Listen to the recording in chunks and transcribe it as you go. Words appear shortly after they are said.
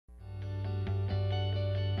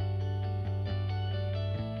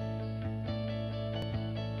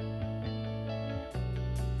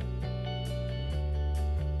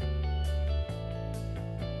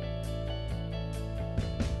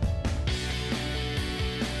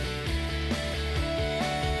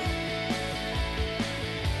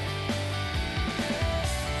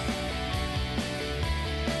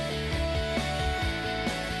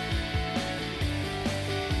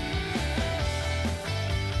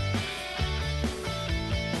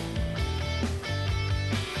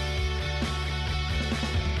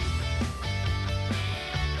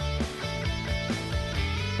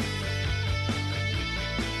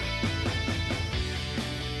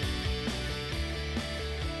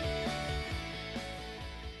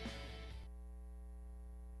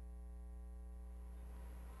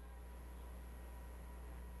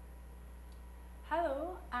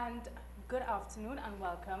and good afternoon and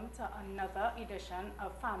welcome to another edition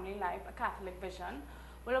of Family Life, a Catholic Vision.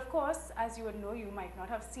 Well, of course, as you would know, you might not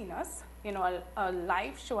have seen us, a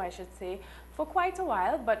live show, I should say, for quite a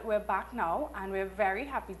while, but we're back now and we're very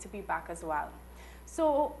happy to be back as well.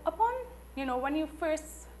 So upon, when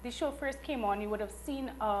the show first came on, you would have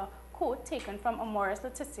seen a quote taken from Amoris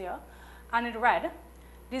Laetitia, and it read,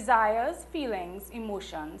 "Desires, feelings,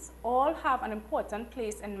 emotions all have an important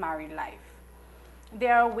place in married life. They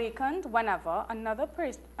are awakened whenever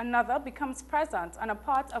another becomes present and a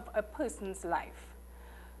part of a person's life."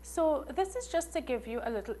 So this is just to give you a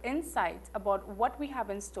little insight about what we have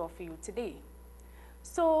in store for you today.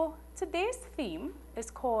 So today's theme is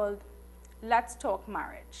called Let's Talk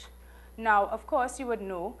Marriage. Now, of course, you would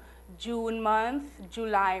know June month,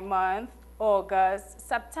 July month, August,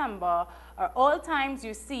 September are all times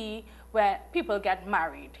you see where people get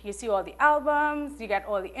married. You see all the albums, you get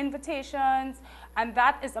all the invitations, and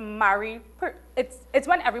that is it's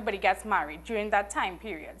when everybody gets married during that time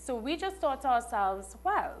period. So we just thought to ourselves,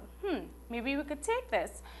 well, maybe we could take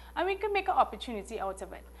this and we could make an opportunity out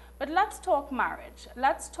of it. But let's talk marriage.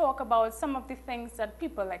 Let's talk about some of the things that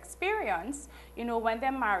people experience, when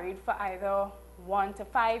they're married for either 1 to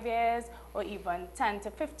 5 years or even 10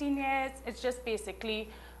 to 15 years. It's just basically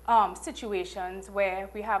situations where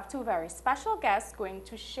we have two very special guests going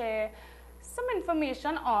to share some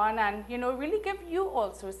information on and, really give you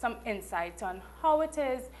also some insight on how it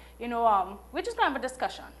is, we're just going to have a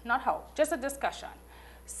discussion, not how, just a discussion.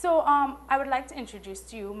 So I would like to introduce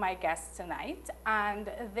to you my guests tonight,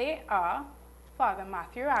 and they are Father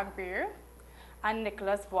Matthew Agbeer and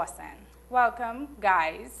Nicholas Vossen. Welcome,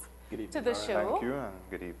 guys, to the show. Thank you, and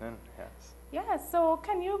good evening. Yes. Yeah, so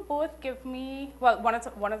can you both give me, well, one at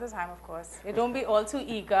a time, of course. You don't be all too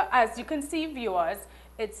eager. As you can see, viewers,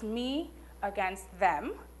 it's me against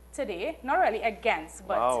them today. Not really against,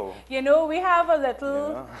 but, wow. We have a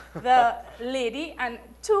little, the lady and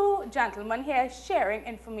two gentlemen here sharing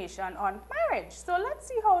information on marriage. So let's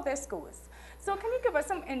see how this goes. So can you give us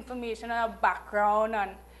some information and a background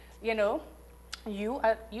on, you?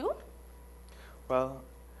 Well,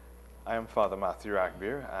 I am Father Matthew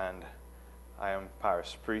Agbeer, and I am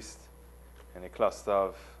parish priest in the cluster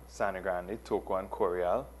of Sangre Grande, Toco and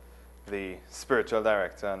Coriel, the spiritual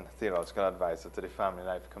director and theological advisor to the Family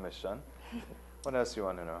Life Commission. What else you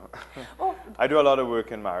want to know? Oh. I do a lot of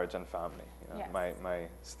work in marriage and family. Yes. My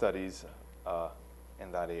studies are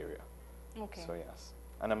in that area. Okay. So yes,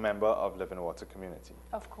 and a member of Living Water Community.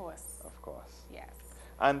 Of course. Of course. Yes.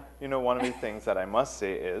 And one of the things that I must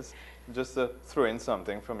say is, just to throw in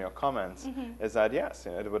something from your comments, is that yes,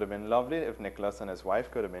 it would have been lovely if Nicholas and his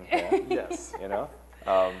wife could have been here. Yes.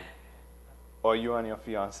 Or you and your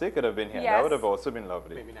fiancé could have been here. Yes. That would have also been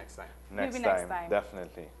lovely. Maybe next time. Maybe next time.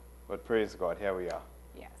 Definitely. But praise God, here we are.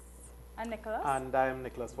 Yes. And Nicholas? And I am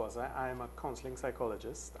Nicholas Vossen. I am a counseling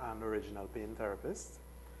psychologist and original pain therapist.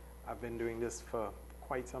 I've been doing this for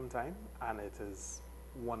quite some time, and it is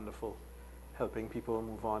wonderful helping people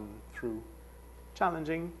move on through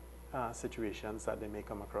challenging situations that they may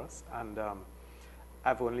come across. And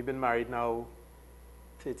I've only been married now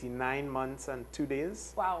 39 months and 2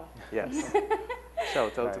 days. Wow. Yes.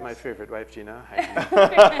 Shout out to my favorite wife, Gina.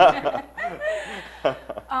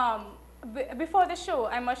 Before the show,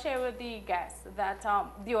 I must share with the guests that,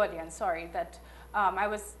 the audience, that I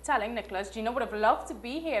was telling Nicholas, Gina would have loved to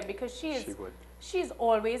be here because she's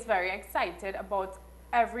always very excited about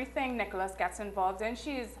everything Nicholas gets involved in.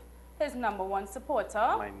 She's his #1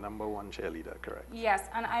 supporter. My #1 cheerleader, correct. Yes,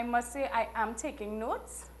 and I must say I am taking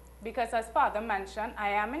notes because, as Father mentioned, I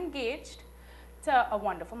am engaged to a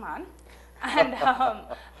wonderful man. And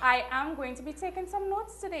I am going to be taking some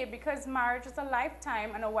notes today because marriage is a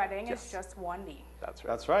lifetime and a wedding is just one day. That's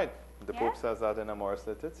right. That's right. The Pope says that in Amoris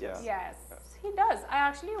Laetitia. Yes, he does. I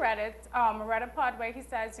actually read it, read a part where he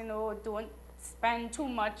says, don't spend too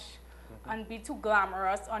much and be too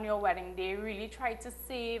glamorous on your wedding day. Really try to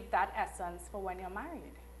save that essence for when you're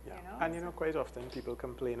married. Yeah. And quite often people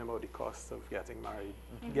complain about the cost of getting married.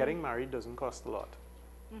 Getting married doesn't cost a lot.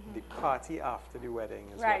 The party after the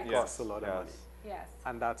wedding is what costs a lot of money. Yes.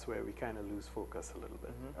 And that's where we kind of lose focus a little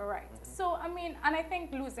bit. Right. So, and I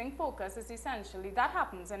think losing focus is essentially, that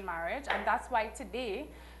happens in marriage, and that's why today,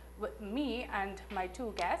 with me and my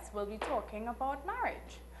two guests, we'll be talking about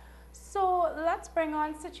marriage. So, let's bring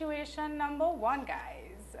on situation #1,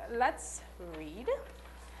 guys. Let's read.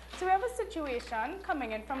 So, we have a situation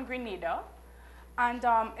coming in from Grenada. And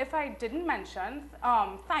if I didn't mention,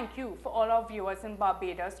 thank you for all our viewers in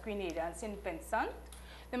Barbados, Grenada, and St. Vincent.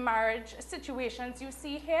 The marriage situations you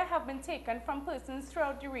see here have been taken from persons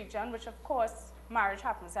throughout the region, which of course, marriage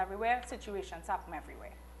happens everywhere, situations happen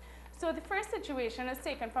everywhere. So the first situation is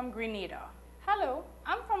taken from Grenada. Hello,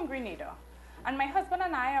 I'm from Grenada, and my husband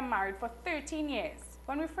and I are married for 13 years.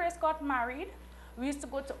 When we first got married, we used to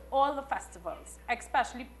go to all the festivals,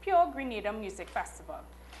 especially Pure Grenada Music Festival.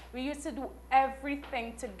 We used to do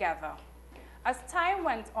everything together. As time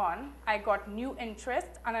went on, I got new interest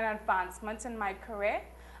and an advancement in my career,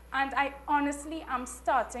 and I honestly am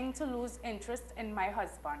starting to lose interest in my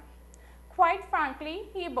husband. Quite frankly,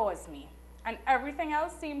 he bores me, and everything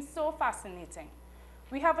else seems so fascinating.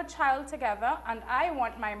 We have a child together, and I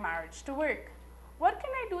want my marriage to work. What can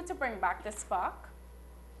I do to bring back the spark?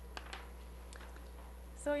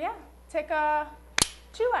 So yeah, take a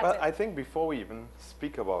chew at Well, it. I think before we even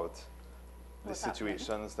speak about the What's happening?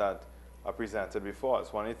 situations that are presented before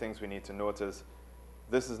us, one of the things we need to notice,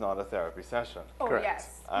 this is not a therapy session. Oh, Correct.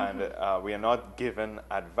 yes. And we are not given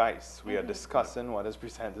advice. We are discussing what is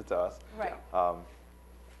presented to us. Right.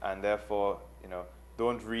 And therefore,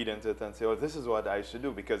 don't read into it and say, oh, this is what I should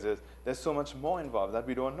do, because there's so much more involved that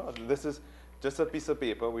we don't know. This is just a piece of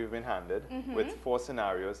paper we've been handed with 4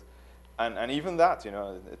 scenarios. And even that,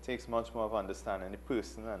 it takes much more of understanding the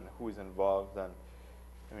person and who is involved. And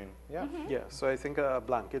I mean, yeah. Yeah, so I think a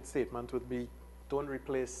blanket statement would be, don't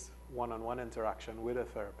replace one-on-one interaction with a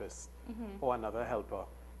therapist or another helper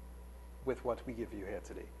with what we give you here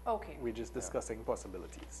today. Okay. We're just discussing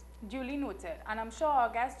possibilities. Duly noted. And I'm sure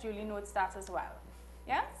our guest duly notes that as well.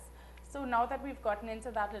 Yes? So now that we've gotten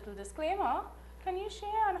into that little disclaimer, can you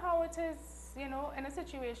share on how it is, in a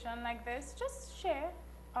situation like this? Just share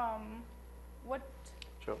what...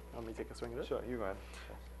 Sure, let me take a swing at it. Sure, you go ahead.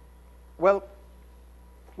 Well,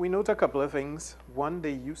 we note a couple of things. One,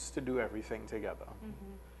 they used to do everything together.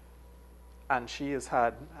 And she has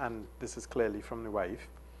had, and this is clearly from the wife,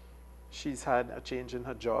 she's had a change in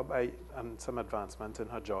her job and some advancement in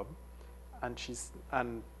her job,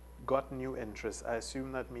 and got new interests. I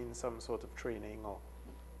assume that means some sort of training or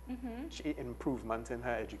improvement in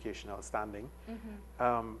her educational standing.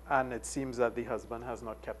 And it seems that the husband has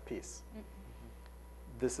not kept pace.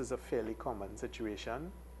 This is a fairly common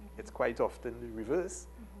situation. It's quite often the reverse,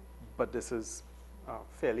 but this is a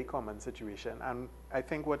fairly common situation. And I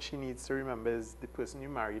think what she needs to remember is the person you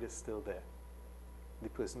married is still there. The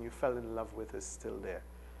person you fell in love with is still there.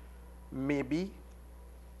 Maybe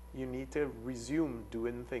you need to resume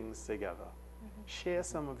doing things together. Share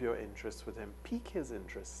some of your interests with him. Pique his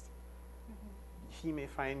interest. He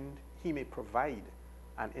may provide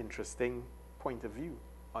an interesting point of view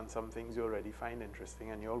on some things you already find interesting,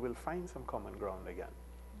 and you all will find some common ground again.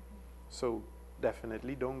 So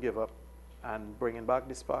definitely don't give up, and bringing back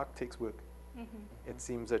the spark takes work. It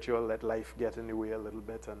seems that you all let life get in the way a little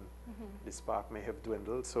bit, and the spark may have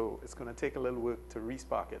dwindled, so it's going to take a little work to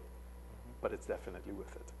re-spark it, but it's definitely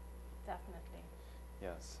worth it. Definitely.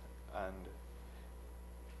 Yes. And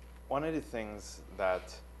one of the things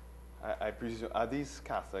that I presume, are these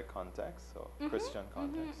Catholic contexts or Christian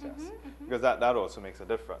contexts? Yes. Because that also makes a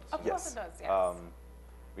difference. Of course it does, yes.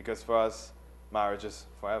 Because for us, marriage is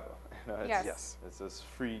forever. Yes. It's this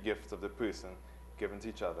free gift of the person given to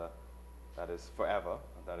each other that is forever,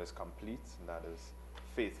 that is complete, and that is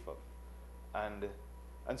faithful. And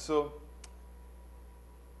so,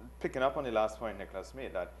 picking up on the last point Nicholas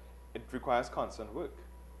made, that it requires constant work.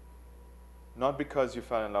 Not because you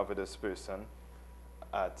fell in love with this person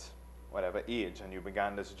at whatever age and you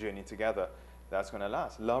began this journey together, that's going to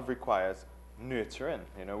last. Love requires nurturing.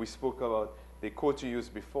 We spoke about the quote you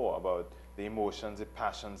used before about the emotions, the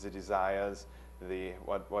passions, the desires,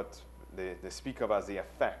 what they speak of as the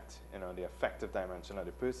affect, the affective dimension of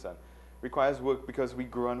the person, requires work because we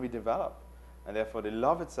grow and we develop. And therefore the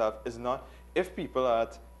love itself is not, if people are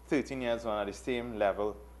at 13 years on at the same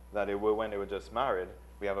level that they were when they were just married,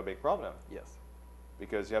 we have a big problem. Yes.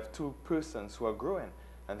 Because you have 2 persons who are growing,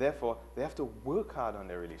 and therefore they have to work hard on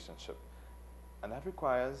their relationship. And that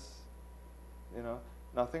requires,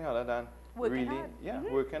 nothing other than Working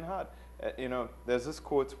hard. Working hard. There's this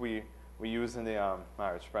quote we use in the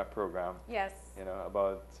marriage prep program. Yes.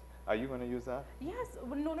 About, are you going to use that? Yes.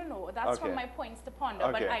 Well, no. That's Okay. from my points to ponder.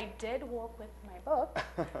 Okay. But I did walk with my book.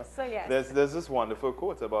 So yes. There's this wonderful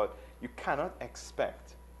quote about, you cannot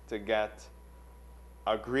expect to get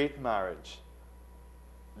a great marriage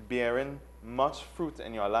bearing much fruit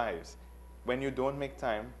in your lives when you don't make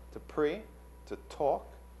time to pray, to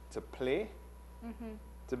talk, to play,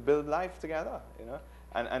 to build life together,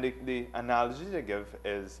 And the analogy they give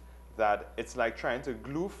is that it's like trying to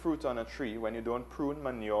glue fruit on a tree when you don't prune,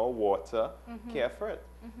 manure, water, care for it.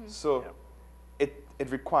 So it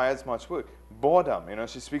requires much work. Boredom,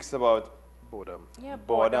 she speaks about Boredom. Yeah,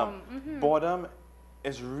 boredom. Boredom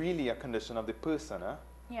is really a condition of the person.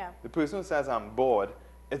 Yeah. The person who says, I'm bored,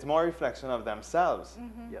 it's more a reflection of themselves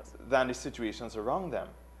Yes. than the situations around them.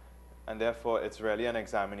 And therefore, it's really an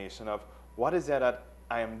examination of what is there that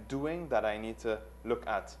I am doing that I need to look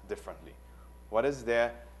at differently? What is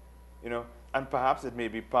there, you know, and perhaps it may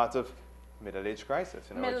be part of middle-age crisis.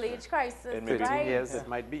 You know, Middle-age crisis, it may be- 13 right. years it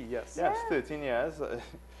might be, yes. Yes, Yeah. 13 years.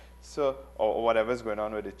 So, or whatever's going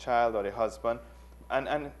on with the child or the husband.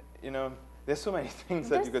 And you know, there's so many things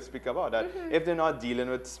that you could speak about that if they're not dealing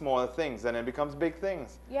with small things, then it becomes big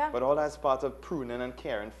things. Yeah. But all that's part of pruning and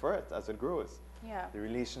caring for it as it grows. Yeah, The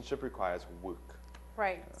relationship requires work.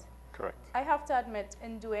 right. Correct. I have to admit,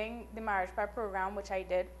 in doing the Marriage Prep program, which I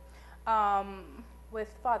did with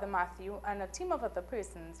Father Matthew and a team of other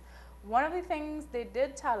persons, one of the things they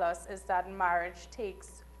did tell us is that marriage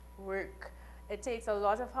takes work. It takes a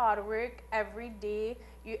lot of hard work every day.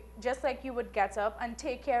 You, just like you would get up and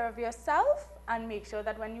take care of yourself and make sure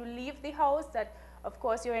that when you leave the house that of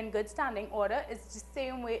course you're in good standing order, it's the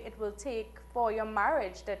same way it will take for your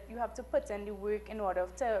marriage, that you have to put in the work in order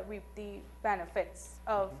to reap the benefits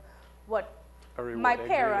of what A my rewarding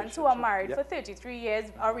parents who are relationship. married Yep. for 33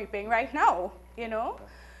 years are reaping right now, you know.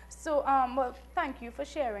 So, well, thank you for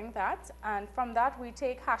sharing that. And from that, we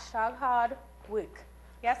take hashtag hard work.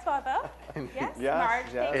 Yes, Father? Yes, Yes,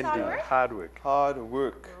 marriage yes. takes hard Indeed, work? hard work. Hard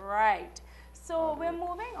work Right. So we're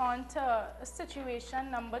moving on to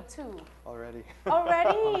situation number 2. already.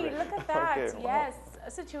 Already, look at that. Okay, wow. Yes,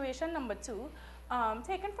 situation number 2,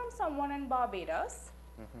 taken from someone in Barbados.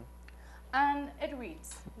 And it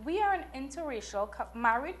reads, we are an interracial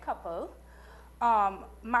married couple,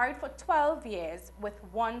 married for 12 years with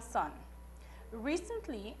 1 son.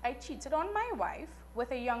 Recently, I cheated on my wife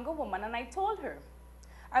with a younger woman and I told her.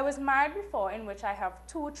 I was married before, in which I have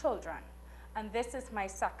 2 children, and this is my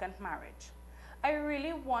 2nd marriage. I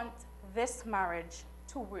really want this marriage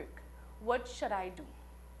to work. What should I do?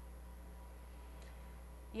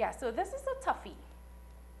 Yeah, so this is a toughie.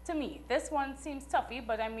 To me, this one seems toughy,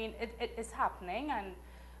 but I mean, it is happening, and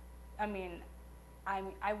I mean,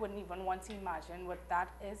 I wouldn't even want to imagine what that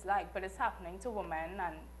is like, but it's happening to women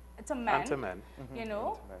and to men, And to men. you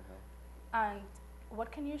know. And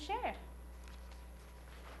what can you share?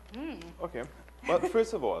 Okay. Well,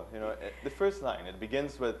 first of all, you know, the first line, it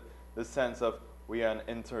begins with the sense of we are an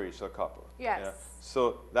interracial couple. you know. Yes.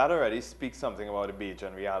 So that already speaks something about the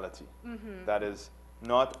Bajan reality. That is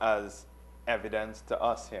not as evident to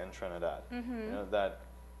us here in Trinidad. You know, that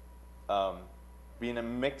being a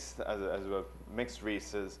mixed, as well, mixed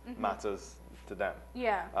races matters to them.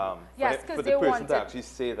 Yeah. For Yes, the- 'cause for they the person wanted- to actually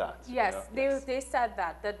say that. you Yes, know. they said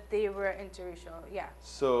that they were interracial. Yeah.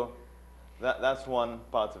 So that's one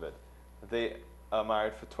part of it. They are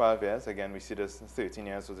married for 12 years. Again, we see this 13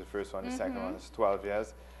 years was the first one, the second one is 12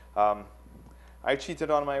 years. I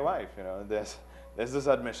cheated on my wife, you know. There's this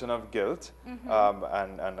admission of guilt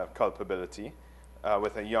and of culpability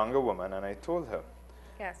with a younger woman, and I told her.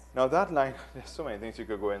 Yes. Now that line, there's so many things you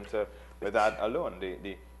could go into with that alone.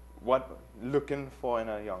 The what looking for in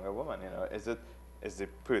a younger woman, you know,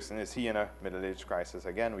 is he in a middle-age crisis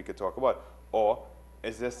again? We could talk about, or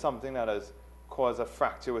is there something that has caused a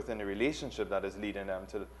fracture within the relationship that is leading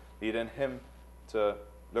him to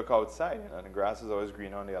look outside? You know, the grass is always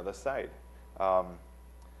green on the other side.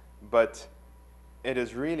 But it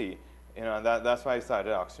is really, you know, and that's why I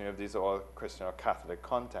started asking you if these are all Christian or Catholic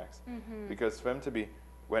contexts, because for him to be.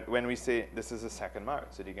 When we say this is a second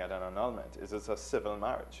marriage, did he get an annulment? Is this a civil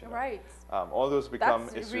marriage? You know? Right. All those become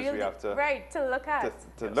That's issues really we have to to look at.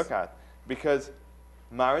 to look at, because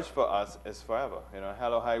marriage for us is forever. You know,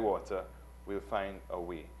 hell or high water, we'll find a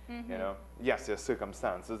way. You know, yes, there's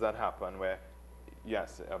circumstances that happen where,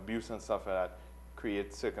 yes, abuse and stuff like that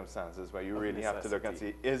create circumstances where you Of really have to look and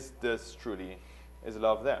necessity. see, is this truly, is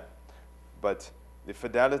love there? But the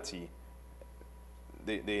fidelity,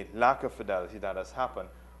 the lack of fidelity that has happened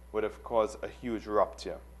would have caused a huge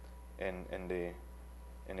rupture in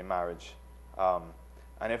the marriage.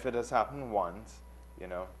 And if it has happened once, you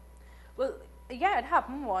know. Well, yeah, it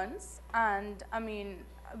happened once, and I mean,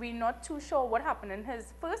 we're not too sure what happened in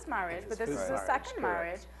his first marriage, but this is first his marriage, second correct.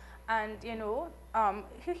 marriage, and you know,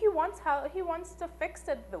 he wants to fix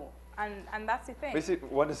it though, and that's the thing. But you see,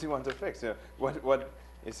 what does he want to fix? You know, what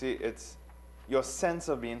you see, it's your sense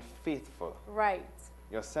of being faithful. Right.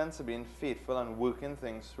 Your sense of being faithful and working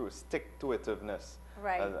things through, stick-to-itiveness,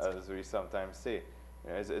 Right. as we sometimes say, you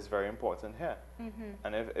know, is very important here.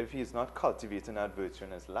 And if he's not cultivating that virtue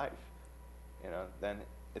in his life, you know, then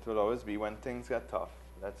it will always be when things get tough,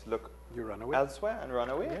 let's look You run away. elsewhere and run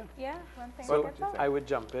away. Yeah. Yeah. One thing. So- to get What do you up. think? I would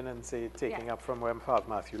jump in and say, taking Yeah. up from where Father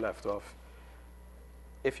Matthew left off,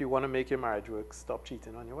 if you want to make your marriage work, stop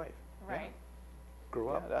cheating on your wife. Right.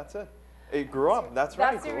 Grow Yeah, up. that's it. It grew up. That's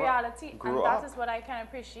right. That's the Grew up. reality, Grew and up. that is what I can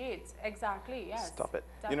appreciate. Exactly. Yes. Stop it.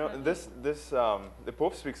 You know, Definitely. the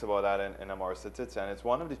Pope speaks about that in Amoris Laetitia, and it's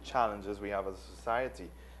one of the challenges we have as a society,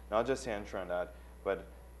 not just here in Trinidad, but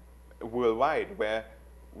worldwide, where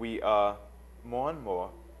we are more and more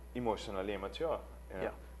emotionally immature, you know, Yeah.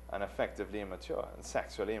 and affectively immature, and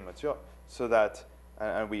sexually immature. So that,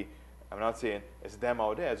 and we, I'm not saying it's them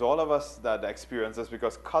out there, it's all of us that experience this,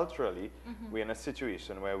 because culturally, we're in a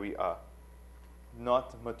situation where we are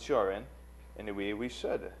not maturing in the way we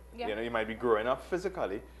should. Yeah. You know, you might be growing up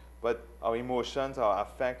physically, but our emotions, our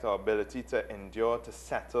affect, our ability to endure, to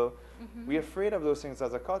settle, we're afraid of those things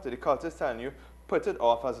as a culture. The culture is telling you, put it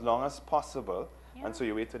off as long as possible, Yeah. and so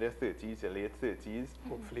you wait till your 30s, your late 30s.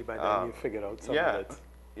 Hopefully by then you figured out some of it.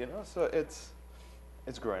 You know, so it's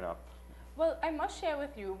growing up. Well, I must share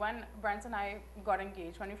with you, when Brent and I got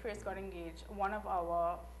engaged, when we first got engaged, one of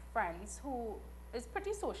our friends who is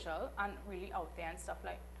pretty social and really out there and stuff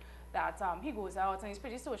like that, he goes out and he's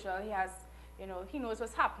pretty social. He has, you know, he knows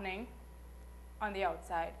what's happening on the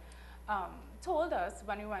outside. Told us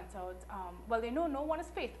when we went out, well, they know no one is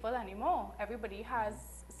faithful anymore. Everybody has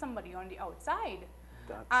somebody on the outside.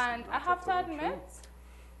 And I have to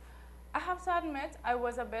admit, I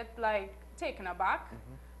was a bit like taken aback,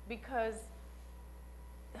 because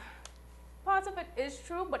part of it is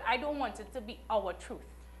true, but I don't want it to be our truth.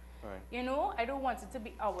 Right. You know, I don't want it to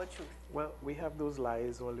be our truth. Well, we have those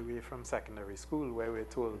lies all the way from secondary school where we're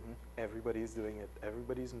told everybody's doing it,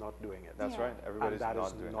 everybody's not doing it. That's Yeah. right. Everybody's and that not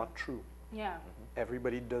is doing not true. Yeah.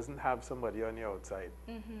 Everybody doesn't have somebody on the outside.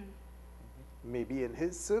 Maybe in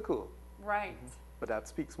his circle, Right. but that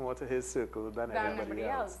speaks more to his circle than Than everybody everybody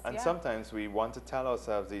else. else. And Yeah. sometimes we want to tell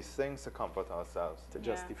ourselves these things to comfort ourselves, To Yeah.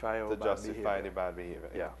 justify our to bad justify behavior. the bad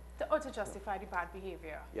behavior. Yeah. Or to justify the bad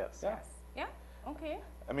behavior. Yes. Yeah. Yes. Yeah. Okay.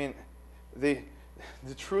 I mean, the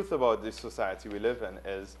truth about this society we live in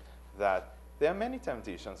is that there are many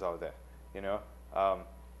temptations out there. You know,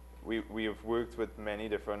 we have worked with many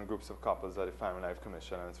different groups of couples at the Family Life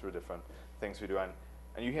Commission and through different things we do, and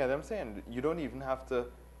you hear them saying you don't even have to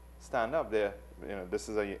stand up there. You know, this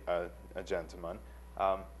is a gentleman.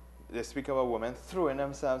 They speak of a woman throwing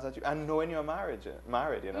themselves at you and knowing you're married.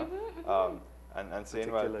 You know. And saying,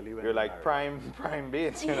 well, Particularly when you're you're like prime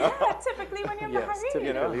bait, you know. Yeah, typically when you're Yes, married. typically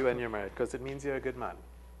You know? when you're married, because it means you're a good man.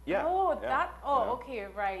 Yeah. Oh, yeah, that. Oh, you know. okay,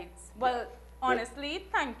 right. Well, honestly,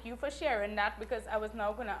 thank you for sharing that, because I was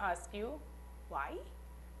now going to ask you why,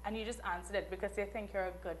 and you just answered it because they think you're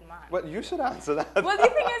a good man. Well, you should answer that. Well, the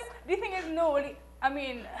thing is, no. I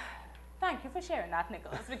mean, thank you for sharing that,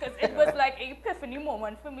 Nicholas, because it was like an epiphany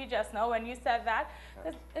moment for me just now when you said that.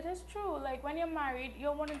 Because it is true. Like when you're married,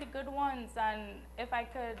 you're one of the good ones, and if I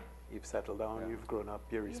could. You've settled down, Yeah. you've grown up,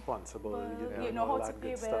 you're responsible, Well, you know all how to that pay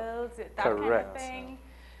good stuff. bills, that Correct. kind of thing.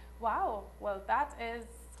 Wow. Well, that is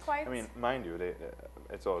quite. I mean, mind you,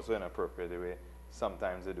 it's also inappropriate the way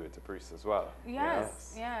sometimes they do it to priests as well. you know?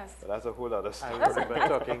 yes, yes. But that's a whole other I story. remember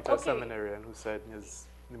talking to a okay. seminarian who said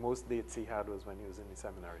the most dates he had was when he was in the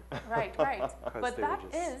seminary. Right, right. But they were that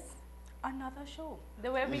just- is another show.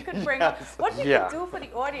 The way we could bring up what we Yeah. could do for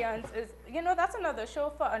the audience is, you know, that's another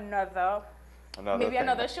show for maybe thing.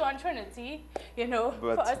 another show on Trinity, you know,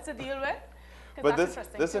 for But- us to deal with. 'Cause But that's this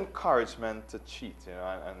interesting too. encouragement to cheat, you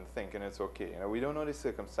know, and thinking it's okay. You know, we don't know the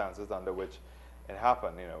circumstances under which it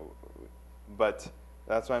happened, you know. But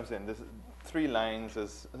that's why I'm saying this 3 lines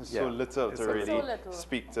is so Yeah, little it's to a really So little.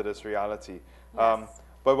 speak to this reality. Yes.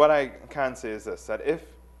 But what I can say is this, that if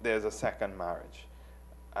there's a second marriage,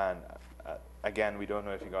 and again, we don't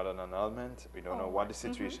know if he got an annulment, we don't know what the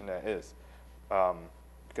situation there is.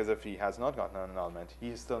 Because if he has not gotten an annulment, he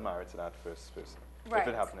is still married to that first person. Right. If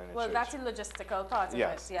it happened in the well, church. that's the logistical part of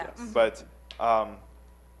Yes, it. Yeah. yes. Mhm. But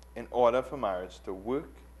in order for marriage to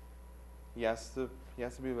work, he has to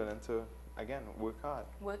be willing to, again, work hard.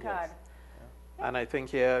 Work Yes. hard. And I think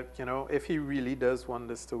here, you know, if he really does want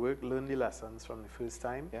this to work, learn the lessons from the first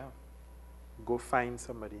time. Yeah, Go find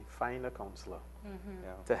somebody, find a counselor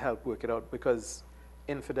yeah. to help work it out, because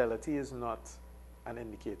infidelity is not an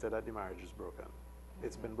indicator that the marriage is broken.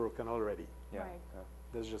 It's been broken already. Yeah, Right. yeah.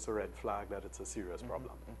 There's just a red flag that it's a serious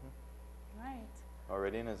problem. Right.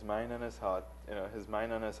 Already in his mind and his heart, you know, his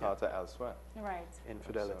mind and his heart are elsewhere. Right.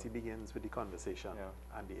 Infidelity So- begins with the conversation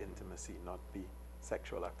Yeah. and the intimacy, not the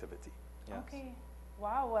sexual activity. Yes. Okay.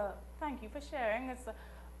 Wow. Well, thank you for sharing. It's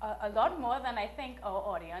a lot more than I think our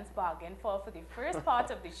audience bargained for the first part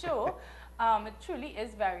of the show. It truly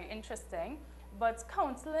is very interesting. But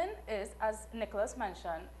counseling is, as Nicholas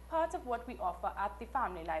mentioned, part of what we offer at the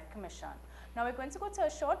Family Life Commission. Now we're going to go to a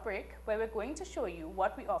short break where we're going to show you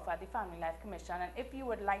what we offer at the Family Life Commission. And if you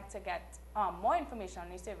would like to get more information on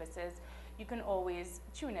these services, you can always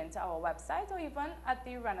tune into our website or even at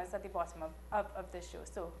the runners at the bottom of the show.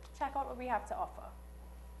 So check out what we have to offer.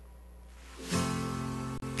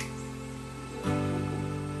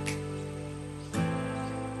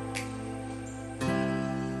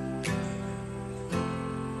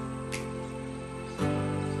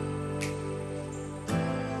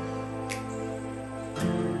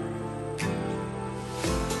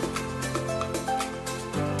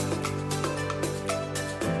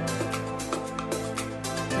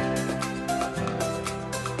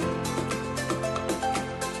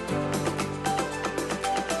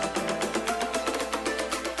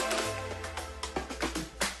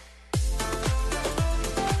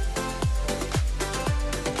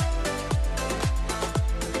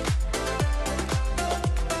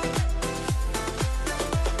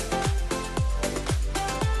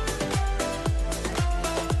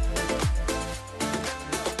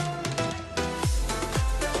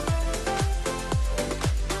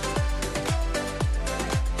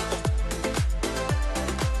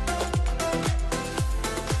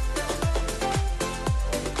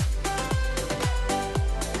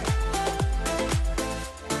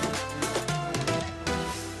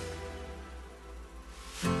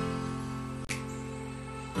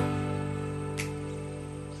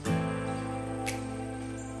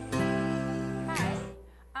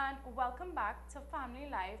 Welcome back to Family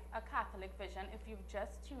Life, a Catholic Vision. If you've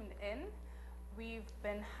just tuned in, we've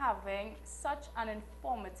been having such an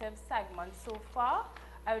informative segment so far.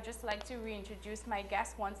 I would just like to reintroduce my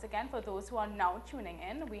guests once again for those who are now tuning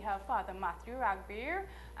in. We have Father Matthew Ragbeer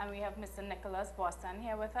and we have Mr. Nicholas Boston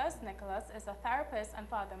here with us. Nicholas is a therapist and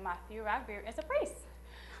Father Matthew Ragbeer is a priest.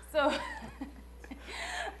 So,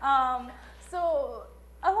 so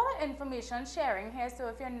a lot of information sharing here. So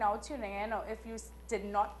if you're now tuning in or if you did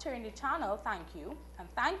not turn the channel, thank you and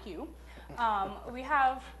thank you. We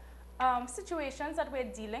have situations that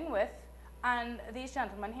we're dealing with, and these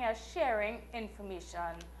gentlemen here are sharing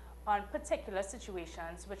information on particular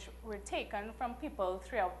situations which were taken from people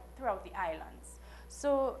throughout the islands.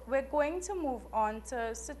 So we're going to move on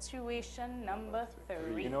to situation number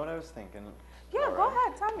 3. You know what I was thinking? Yeah, Laura? go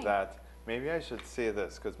ahead, tell me. That maybe I should say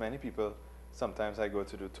this, because many people, sometimes I go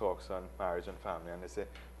to do talks on marriage and family, and they say,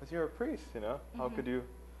 but you're a priest, you know? How could you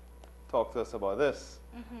talk to us about this?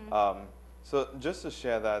 So just to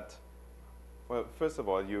share that, well, first of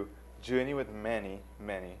all, you journey with many,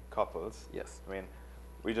 many couples. Yes. I mean,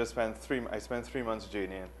 we just spent I spent 3 months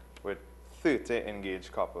journeying with 30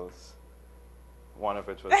 engaged couples, one of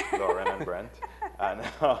which was Lauren and Brent,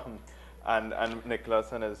 and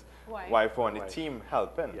Nicholas and his wife were on the team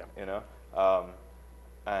helping, you know.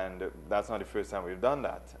 And that's not the first time we've done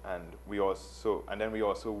that. And we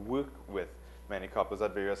also work with many couples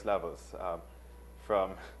at various levels,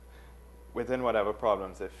 from within whatever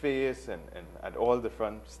problems they face and at all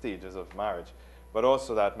different stages of marriage. But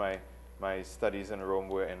also that my studies in Rome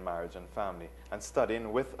were in marriage and family. And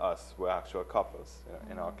studying with us were actual couples, you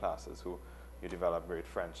know, in our classes who you develop great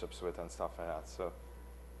friendships with and stuff like that. So,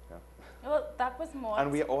 yeah. Well, that was more.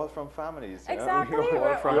 And we are all from families. You Exactly, know?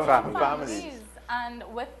 we're all from families. families. And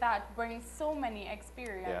with that brings so many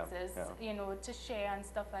experiences, you know, to share and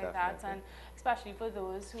stuff like that. And especially for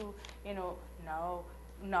those who, you know,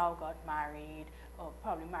 now got married, or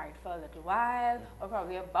probably married for a little while, or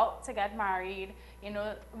probably about to get married. You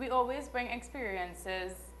know, we always bring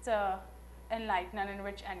experiences to enlighten and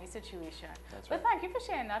enrich any situation. But thank you for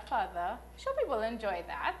sharing that, Father. Sure, people enjoy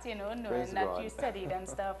that, you know, knowing that you studied and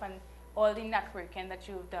stuff, and all the networking that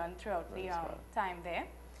you've done throughout the time there.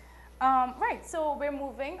 Right, so we're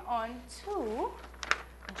moving on to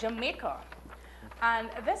Jamaica.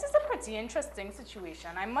 And this is a pretty interesting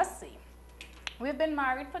situation, I must say. We've been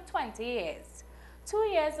married for 20 years. 2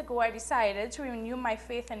 years ago, I decided to renew my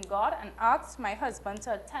faith in God and asked my husband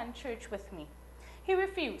to attend church with me. He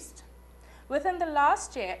refused. Within the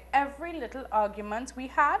last year, every little argument we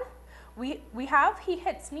have, he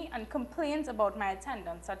hits me and complains about my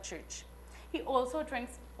attendance at church. He also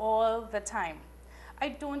drinks all the time. I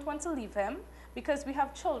don't want to leave him because we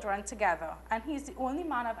have children together and he's the only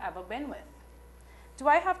man I've ever been with. Do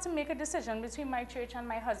I have to make a decision between my church and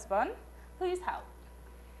my husband? Please help.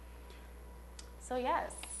 So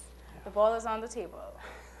yes, the ball is on the table.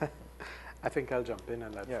 I think I'll jump in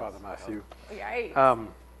and let Father Matthew. Right.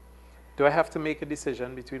 Do I have to make a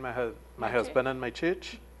decision between my husband and my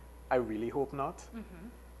church? I really hope not.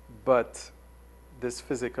 But this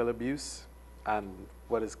physical abuse and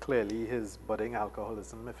what is clearly his budding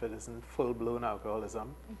alcoholism, if it isn't full-blown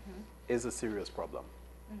alcoholism, is a serious problem.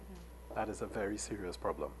 That is a very serious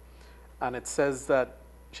problem. And it says that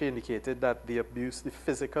she indicated that the abuse, the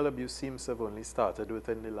physical abuse, seems to have only started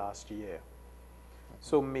within the last year.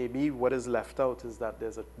 So maybe what is left out is that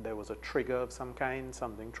there was a trigger of some kind,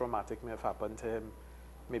 something traumatic may have happened to him.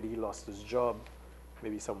 Maybe he lost his job,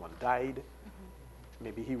 maybe someone died,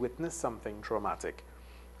 maybe he witnessed something traumatic,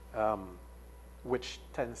 which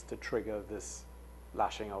tends to trigger this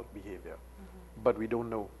lashing out behavior. But we don't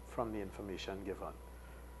know from the information given.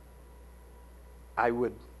 I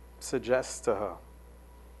would suggest to her,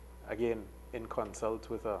 again, in consult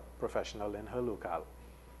with a professional in her locale,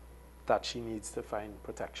 that she needs to find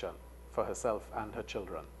protection for herself and her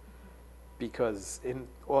children. Because in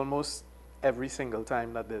almost every single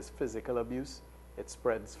time that there's physical abuse, it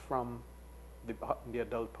spreads from the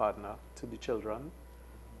adult partner to the children,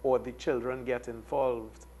 or the children get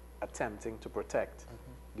involved attempting to protect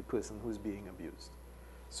the person who's being abused.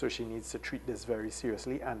 So she needs to treat this very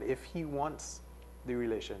seriously, and if he wants the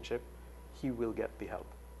relationship, he will get the help.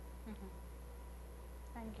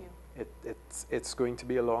 Thank you. It's going to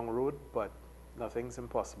be a long road, but nothing's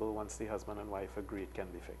impossible once the husband and wife agree it can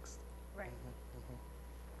be fixed. Right.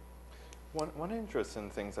 One interesting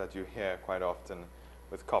thing that you hear quite often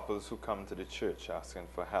with couples who come to the church asking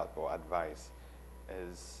for help or advice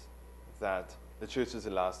is that the church is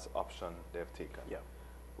the last option they've taken, Yeah.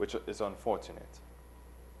 which is unfortunate.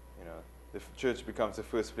 You know, the church becomes the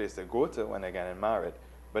first place they go to when they're getting married,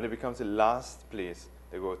 but it becomes the last place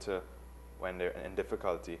they go to when they're in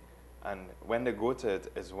difficulty. And when they go to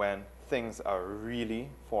it is when things are really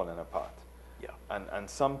falling apart. Yeah. And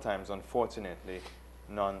sometimes, unfortunately,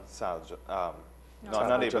 not able to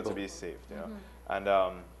Salvageable. be saved. You know?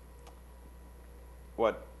 And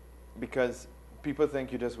because people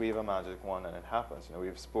think you just wave a magic wand and it happens. You know,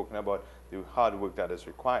 we've spoken about the hard work that is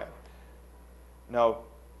required. Now,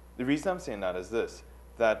 the reason I'm saying that is this,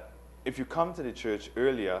 that if you come to the church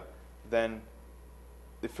earlier, then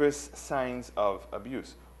the first signs of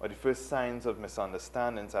abuse or the first signs of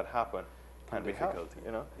misunderstandings that happen can be helped, difficulty.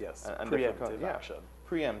 you know? Yes, And preemptive action.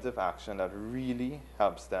 Preemptive action that really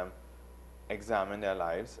helps them examine their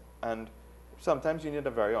lives. And sometimes you need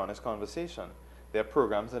a very honest conversation. There are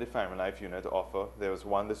programs that the Family Life Unit offer. There was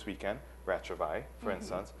one this weekend, Retrovi, for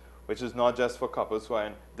instance, which is not just for couples who are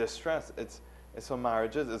in distress. It's for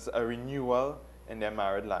marriages. It's a renewal in their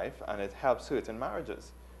married life, and it helps certain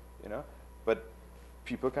marriages, you know. But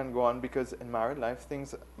people can go on because in married life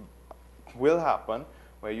things will happen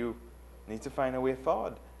where you need to find a way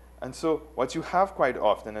forward. And so what you have quite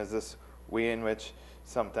often is this way in which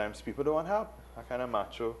sometimes people don't want help, a kind of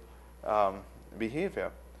macho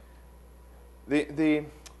behavior. The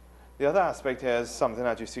other aspect here is something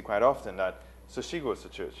that you see quite often, that so she goes to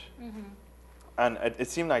church. And it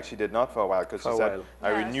seemed like she did not for a while, because she said,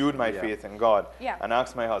 I Yes. renewed my Yeah. faith in God Yeah. and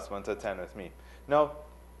asked my husband to attend with me. Now,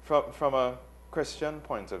 from a Christian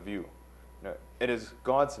point of view, you know, it is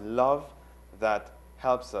God's love that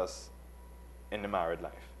helps us in the married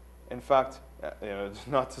life. In fact, you know,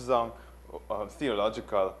 not to sound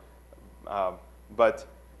theological, but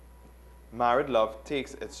married love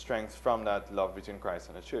takes its strength from that love between Christ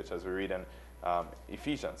and the church, as we read in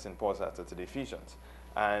Ephesians, in Paul's letter to the Ephesians.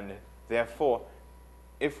 And therefore,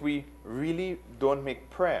 if we really don't make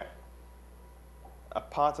prayer a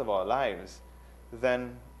part of our lives,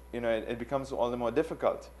 then you know it becomes all the more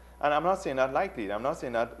difficult. And I'm not saying that lightly. I'm not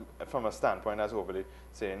saying that from a standpoint that's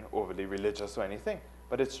overly religious or anything.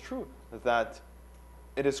 But it's true that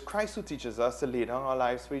it is Christ who teaches us to lay down our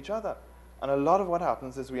lives for each other. And a lot of what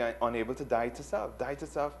happens is we are unable to die to self. Die to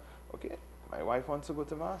self, okay, my wife wants to go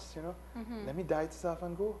to Mass, you know, let me die to self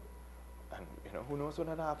and go. And, you know, who knows what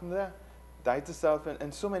will happen there. Die to self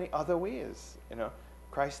in so many other ways, you know.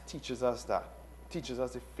 Christ teaches us that, teaches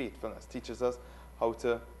us the faithfulness, teaches us how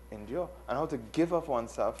to endure and how to give of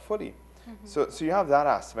oneself fully. So you have that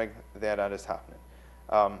aspect there that is happening.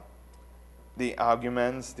 The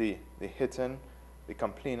arguments, the hitting, the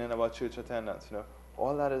complaining about church attendance, you know,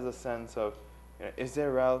 all that is a sense of, you know, is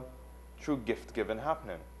there real, true gift giving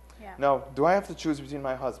happening? Yeah. Now, do I have to choose between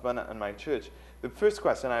my husband and my church? The first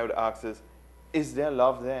question I would ask is there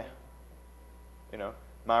love there? You know,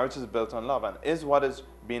 marriage is built on love, and is what is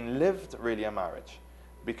being lived really a marriage?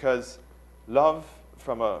 Because love,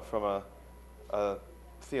 from a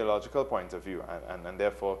theological point of view, and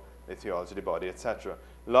therefore the theology of the body, etc.,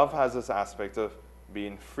 love has this aspect of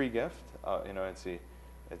being free gift. You know,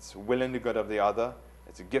 it's willing the good of the other.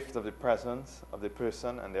 It's a gift of the presence of the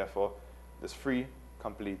person, and therefore this free,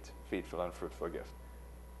 complete, faithful, and fruitful gift.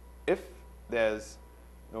 If there's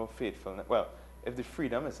no faithfulness, well, if the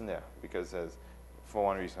freedom isn't there, because there's, for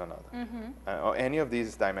one reason or another, or any of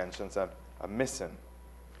these dimensions are missing,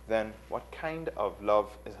 then what kind of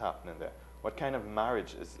love is happening there? What kind of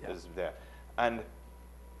marriage Yeah. is there? And,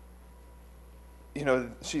 you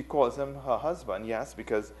know, she calls him her husband, yes,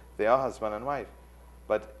 because they are husband and wife.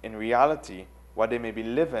 But in reality, what they may be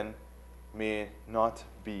living may not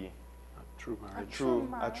be True marriage. a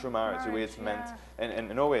true marriage, the way it's meant, yeah. and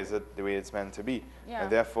in no way is it the way it's meant to be. Yeah.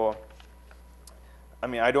 And therefore, I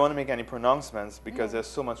mean, I don't want to make any pronouncements because there's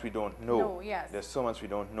so much we don't know. No, yes. There's so much we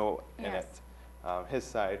don't know in Yes. it. His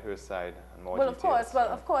side, her side, and more Well, details.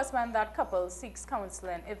 of course, when that couple seeks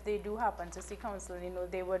counseling, if they do happen to seek counseling, you know,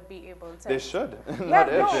 they would be able to. They should. Yeah, Not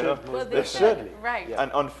if, no, you know. well, They should. Right. Yeah.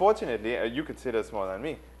 And unfortunately, you could say this more than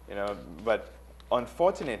me, you know, but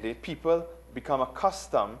unfortunately, people become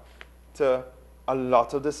accustomed to a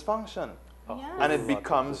lot of dysfunction. Yes. And A it lot of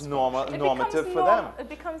becomes dysfunction. normative for them. It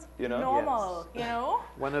becomes you know? normal, Yes. you know?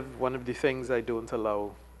 One of the things I don't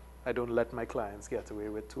let my clients get away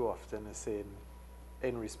with too often is saying,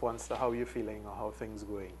 in response to how you're feeling or how things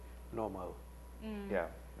going, normal. Yeah,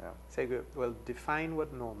 yeah. Say, well, define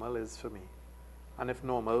what normal is for me. And if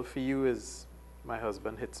normal for you is my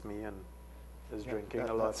husband hits me and is Yeah, drinking a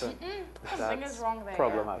that- lot, that's- Something that's is wrong there.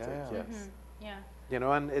 problematic. Yeah, yeah. Yes. Yeah. You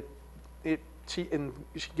know, and she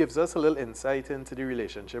gives us a little insight into the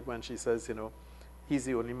relationship when she says, you know, he's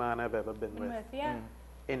the only man I've ever been with, Yeah.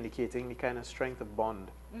 indicating the kind of strength of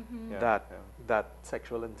bond Yeah, that yeah. that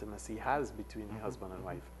sexual intimacy has between the husband and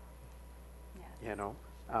wife. Yes. You know,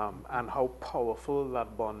 and how powerful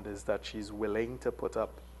that bond is that she's willing to put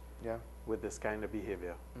up Yeah. with this kind of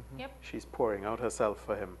behavior. Yep. She's pouring out herself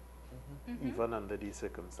for him, Mhm. even under these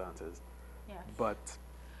circumstances. Yes. But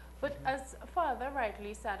But as Father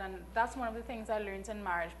rightly said, and that's one of the things I learned in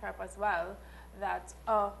marriage prep as well, that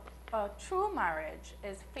a true marriage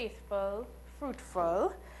is faithful,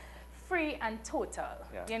 fruitful, free, and total.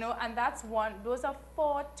 Yes. You know, and those are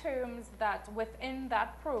 4 terms that within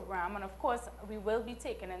that program, and of course we will be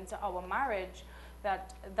taken into our marriage,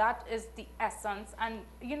 that is the essence. And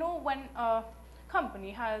you know, when a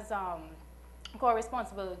company has core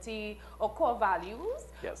responsibility or core values,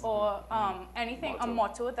 Yes. or anything, a Motto.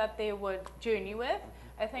 motto that they would journey with,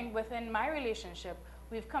 I think within my relationship,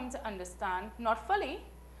 we've come to understand, not fully,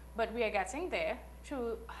 but we are getting there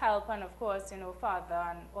through help, and of course, you know, Father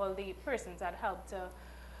and all the persons that help to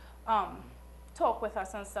talk with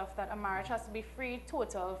us and stuff, that a marriage has to be free,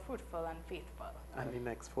 total, fruitful, and faithful. and the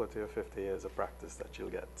next 40 or 50 years of practice that you'll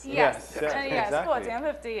get. Yes, yeah, yes, exactly. 40 and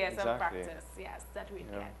 50 years of Exactly. practice, yes, that we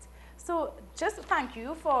Yeah. get. So just thank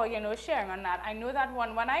you for, you know, sharing on that. I know that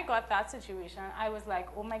when I got that situation, I was like,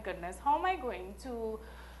 oh my goodness, how am I going to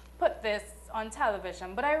put this on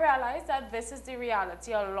television? But I realized that this is the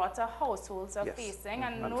reality a lot of households are Yes. facing,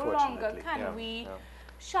 and no Unfortunately. longer can Yeah, we yeah.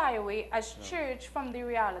 shy away as church from the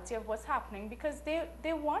reality of what's happening, because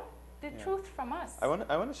they want the Yeah. truth from us. I want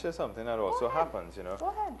to share something that also ahead. happens, you know. Go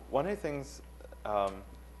ahead. One of the things,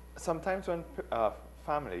 sometimes when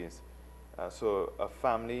families, so a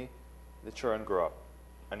family, the children grow up,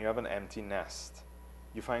 and you have an empty nest,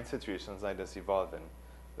 you find situations like this evolving.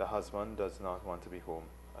 The husband does not want to be home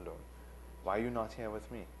alone. Why are you not here with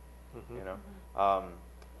me? Mhm. You know,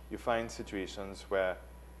 you find situations where,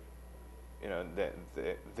 you know,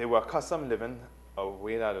 they were accustomed living a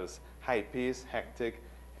way that was high paced, hectic,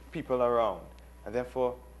 people around, and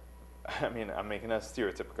therefore, I mean, I'm making a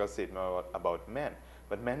stereotypical statement about men,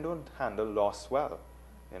 but men don't handle loss well,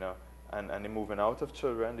 you know, and the moving out of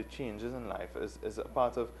children, the changes in life is a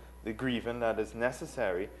part of the grieving that is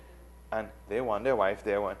necessary, and they want their wife,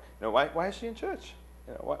 they want, you know, why is she in church?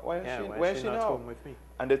 You know, why is Yeah, she, why where is is she she not now? home with me?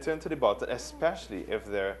 And they turn to the bottom, especially if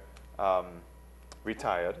they're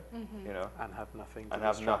retired, you know, And have nothing to and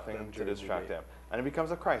have distract nothing them to during the distract day. them. And it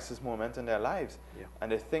becomes a crisis moment in their lives. Yeah.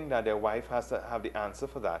 And they think that their wife has to have the answer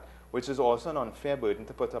for that, which is also an unfair burden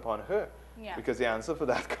to put upon her. Yeah. Because the answer for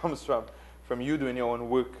that comes from you doing your own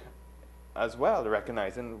work as well,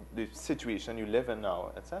 recognizing the situation you live in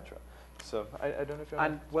now, etc. So I don't know if you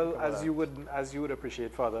And well, about as you would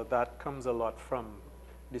appreciate, Father, that comes a lot from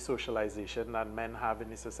the socialization that men have in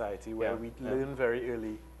the society, where Yeah, we yeah. learn very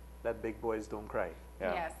early that big boys don't cry.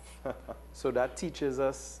 Yeah. Yes. So that teaches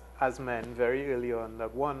us as men very early on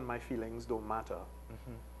that, one, my feelings don't matter,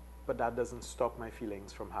 but that doesn't stop my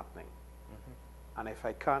feelings from happening. And if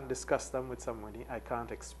I can't discuss them with somebody, I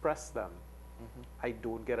can't express them, I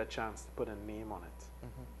don't get a chance to put a name on it.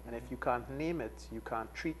 And if you can't name it, you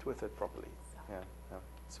can't treat with it properly. Yeah, yeah.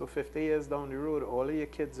 So 50 years down the road, all of your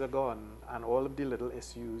kids are gone, and all of the little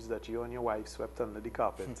issues that you and your wife swept under the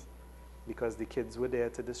carpet because the kids were there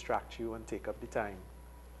to distract you and take up the time,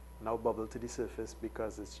 now bubble to the surface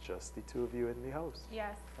because it's just the two of you in the house.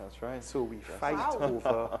 Yes. That's right. So we Yes. fight Wow.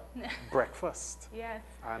 over breakfast Yes.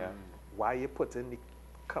 and Yeah. why you put in the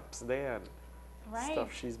cups there and Right.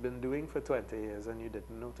 stuff she's been doing for 20 years and you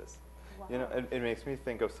didn't notice. Wow. You know, it makes me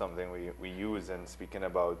think of something we use in speaking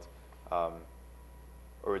about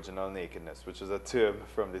original nakedness, which is a term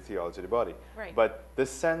from the theology of the body. Right. But the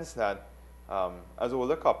sense that as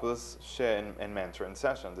older couples share in mentoring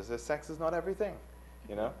sessions, they say sex is not everything,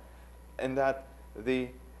 you know, and that the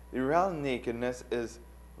real nakedness is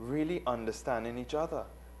really understanding each other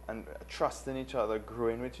and trusting each other,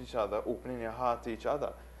 growing with each other, opening your heart to each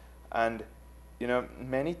other. And, you know,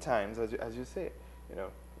 many times, as you say, you know,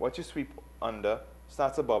 what you sweep under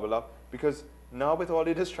starts to bubble up, because now with all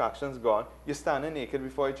the distractions gone, you're standing naked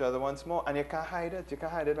before each other once more, and you can't hide it. You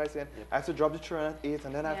can't hide it by saying, I have to drop the children at 8,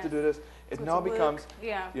 and then I have to do this. It Go now to work. becomes,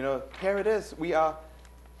 Yeah. you know, here it is. We are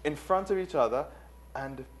in front of each other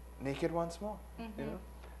and naked once more, you know?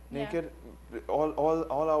 Yeah. Naked,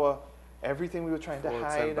 all our, everything we were trying to Faults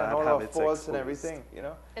and hide and bad all our habits faults and exposed. everything, you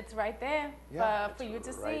know? It's right there Yeah, for you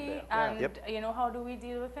to right see, there. Yeah. and Yep. you know, how do we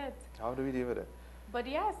deal with it? How do we deal with it? But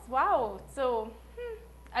yes, wow. So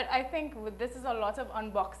I think this is a lot of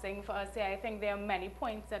unboxing for us here. I think there are many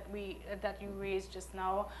points that you raised just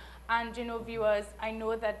now. And you know, viewers, I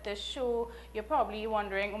know that this show, you're probably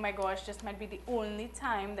wondering, oh my gosh, this might be the only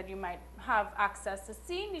time that you might have access to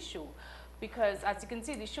seeing the show. Because as you can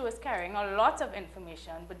see, the show is carrying a lot of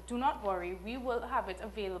information, but do not worry, we will have it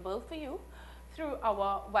available for you through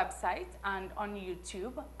our website and on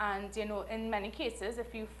YouTube. And you know, in many cases,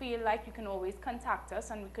 if you feel like, you can always contact us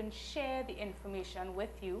and we can share the information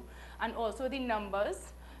with you, and also the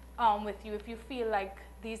numbers with you if you feel like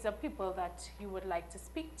these are people that you would like to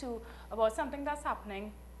speak to about something that's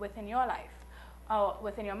happening within your life, or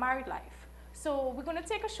within your married life. So we're going to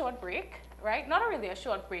take a short break, right? Not really a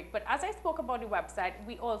short break, but as I spoke about the website,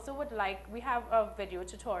 we also would like, we have a video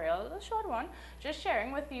tutorial, a short one, just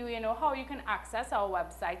sharing with you, you know, how you can access our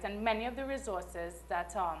website and many of the resources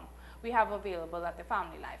that we have available at the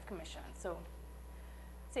Family Life Commission. So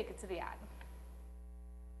take it to the ad.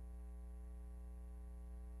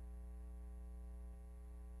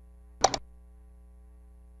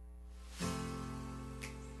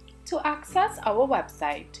 To access our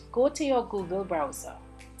website, go to your Google browser.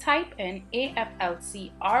 Type in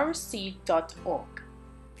aflcrc.org.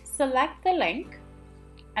 Select the link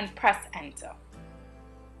and press enter.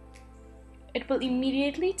 It will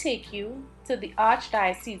immediately take you to the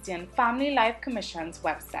Archdiocesan Family Life Commission's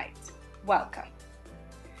website. Welcome.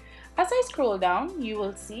 As I scroll down, you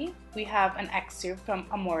will see we have an excerpt from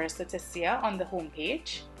Amoris Laetitia on the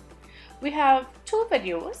homepage. We have 2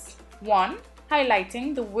 videos, one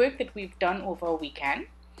highlighting the work that we've done over a weekend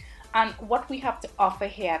and what we have to offer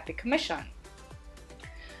here at the Commission.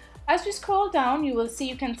 As we scroll down, you will see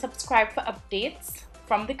you can subscribe for updates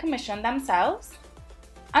from the Commission themselves,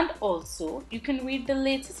 and also you can read the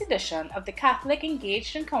latest edition of the Catholic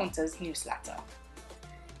Engaged Encounters newsletter.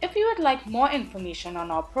 If you would like more information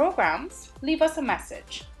on our programs, leave us a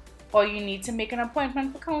message, or you need to make an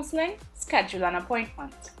appointment for counseling, schedule an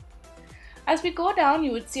appointment. As we go down,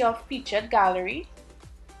 you would see our featured gallery,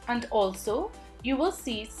 and also you will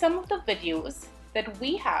see some of the videos that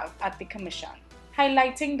we have at the Commission,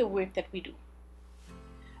 highlighting the work that we do.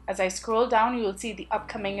 As I scroll down, you will see the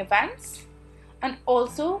upcoming events, and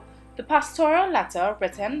also the pastoral letter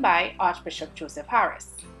written by Archbishop Joseph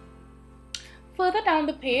Harris. Further down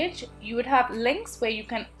the page, you would have links where you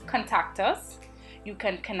can contact us, you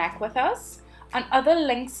can connect with us, and other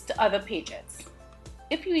links to other pages.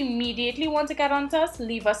 If you immediately want to get onto us,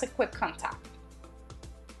 leave us a quick contact.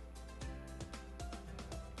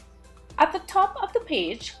 At the top of the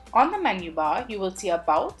page, on the menu bar, you will see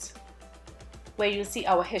About, where you'll see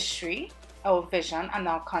our history, our vision, and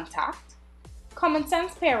our contact, Common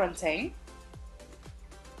Sense Parenting,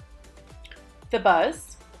 The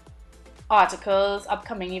Buzz, articles,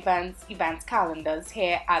 upcoming events calendars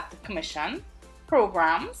here at the Commission,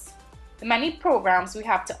 programs, the many programs we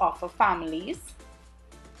have to offer families,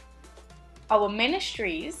 our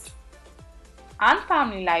ministries and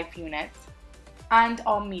family life units, and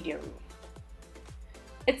our media room.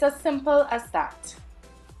 It's as simple as that.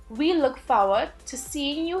 We look forward to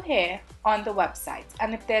seeing you here on the website,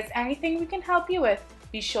 and if there's anything we can help you with,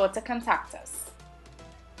 be sure to contact us.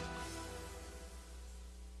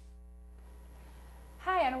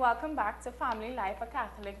 Hi, and welcome back to Family Life, a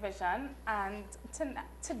Catholic Vision. And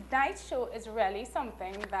tonight's show is really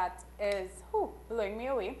something that is blowing me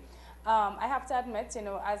away. I have to admit, you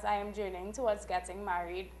know, as I am journeying towards getting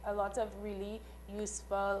married, a lot of really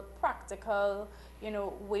useful, practical, you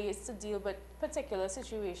know, ways to deal with particular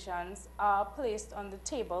situations are placed on the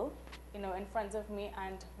table, you know, in front of me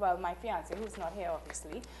and, well, my fiancé, who's not here,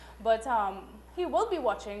 obviously. But he will be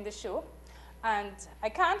watching the show. And I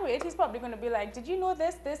can't wait. He's probably going to be like, did you know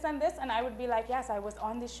this, this, and this? And I would be like, yes, I was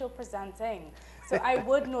on this show presenting. So I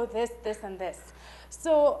would know this, this, and this.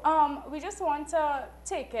 So we just want to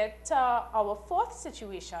take it to our fourth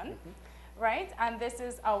situation, right? And this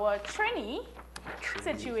is our trainee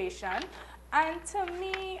situation. And to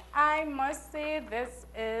me, I must say this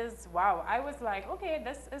is, wow. I was like, okay,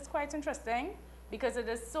 this is quite interesting because it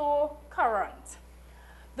is so current.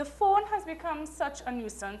 The phone has become such a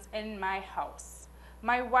nuisance in my house.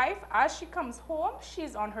 My wife, as she comes home,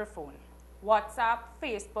 she's on her phone. WhatsApp,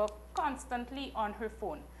 Facebook, constantly on her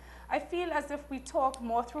phone. I feel as if we talk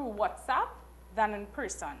more through WhatsApp than in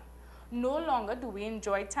person. No longer do we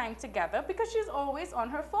enjoy time together because she's always on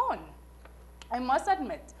her phone. I must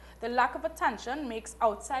admit, the lack of attention makes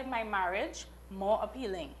outside my marriage more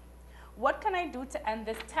appealing. What can I do to end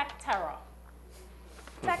this tech terror?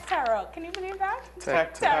 Tech terror, can you believe that?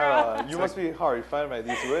 Tech terror. You must be horrified by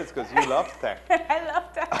these words because you love tech. I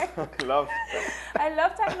love tech. Love tech. I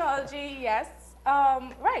love technology, yes.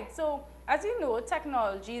 Right, so as you know,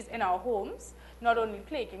 technology is in our homes, not only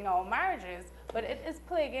plaguing our marriages, but it is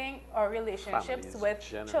plaguing our relationships Families with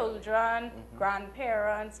generally. children,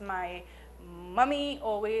 grandparents. My mommy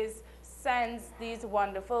always sends these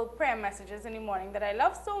wonderful prayer messages in the morning that I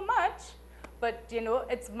love so much. But you know,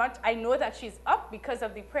 I know that she's up because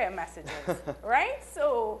of the prayer messages, right?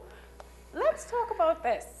 So let's talk about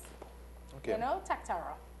this. Okay. You know, tech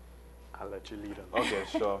terror. I'll let you lead on. Okay,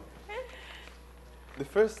 sure. The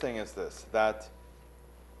first thing is this, that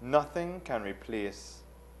nothing can replace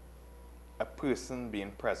a person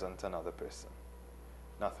being present to another person.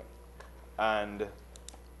 Nothing. And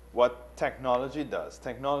what technology does,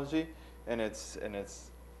 technology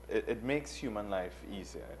it makes human life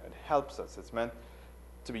easier. It helps us. It's meant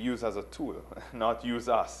to be used as a tool, not use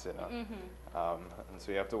us, you know. And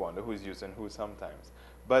so you have to wonder who's using who sometimes.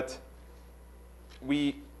 But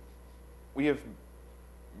we have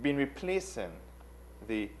been replacing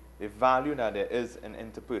the value that there is in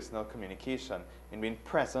interpersonal communication, in being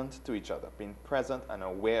present to each other, being present and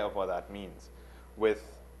aware of what that means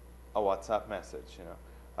with a WhatsApp message, you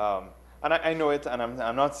know. And I know it, and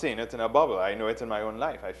I'm not saying it in a bubble. I know it in my own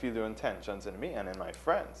life. I feel the intentions in me and in my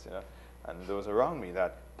friends, you know, and those around me,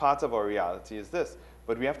 that part of our reality is this.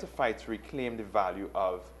 But we have to fight to reclaim the value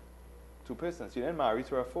of two persons. You didn't marry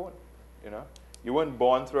through a phone, you know. You weren't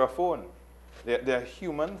born through a phone. There are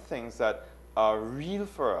human things that are real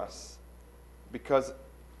for us because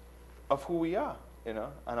of who we are, you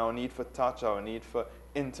know, and our need for touch, our need for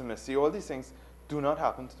intimacy. All these things do not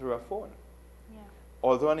happen through a phone.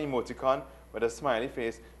 Although an emoticon with a smiley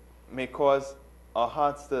face may cause our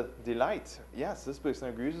hearts to delight. Yes, this person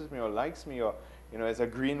agrees with me or likes me or, you know, is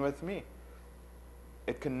agreeing with me.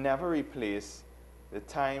 It can never replace the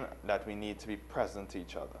time that we need to be present to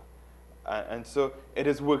each other. And so it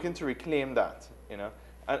is working to reclaim that, you know.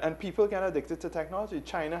 And people get addicted to technology.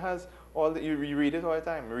 China has all the, you read it all the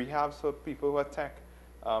time, rehabs for people who are tech,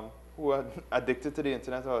 who are addicted to the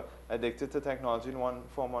internet or addicted to technology in one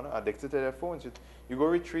form or another, addicted to their phones. You go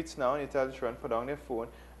retreats now and you tell the children put down their phone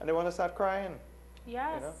and they want to start crying.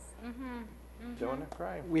 Yes. You know? They want to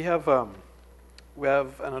cry. We have an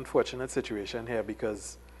unfortunate situation here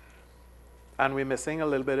because, and we're missing a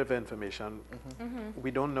little bit of information.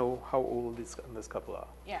 We don't know how old this couple are.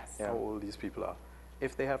 Yes. How old these people are.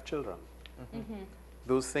 If they have children,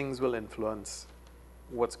 those things will influence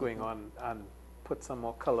what's going on and put some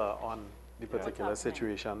more color on the particular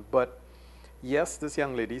situation. But yes, this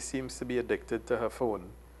young lady seems to be addicted to her phone,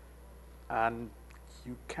 and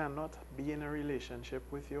you cannot be in a relationship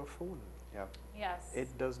with your phone. Yeah. Yes.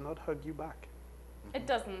 It does not hug you back. It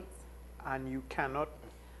doesn't. And you cannot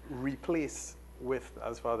replace with,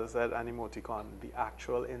 as Father said, an emoticon, the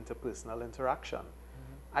actual interpersonal interaction.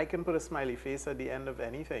 I can put a smiley face at the end of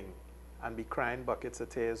anything and be crying buckets of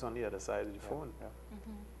tears on the other side of the phone.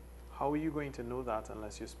 How are you going to know that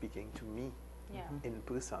unless you're speaking to me in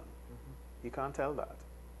person? You can't tell that.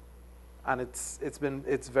 And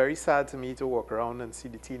it's very sad to me to walk around and see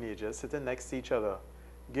the teenagers sitting next to each other,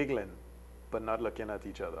 giggling, but not looking at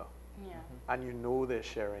each other. Yeah. And you know they're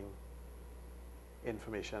sharing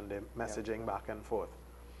information, they're messaging back and forth.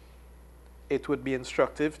 It would be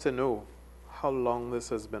instructive to know how long this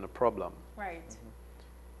has been a problem. Right.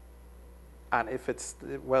 And if it's,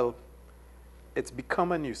 well, it's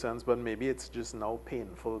become a nuisance, but maybe it's just now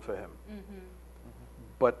painful for him.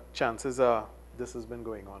 But chances are this has been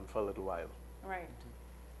going on for a little while. Right.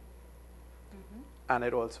 And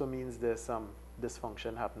it also means there's some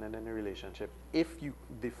dysfunction happening in the relationship. If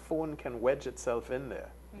the phone can wedge itself in there,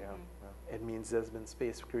 it means there's been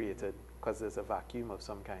space created because there's a vacuum of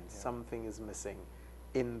some kind. Something is missing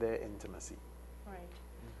in their intimacy. Right.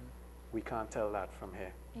 We can't tell that from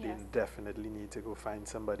here. Yes. They definitely need to go find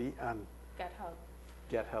somebody and Get help.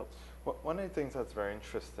 get help. One of the things that's very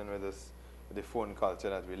interesting with this, with the phone culture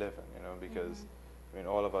that we live in, you know, because I mean,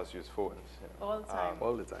 all of us use phones. You know, All the time.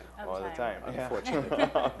 All the time. all the time. Yeah. Unfortunately.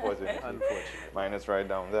 Unfortunately. Unfortunately. Mine is right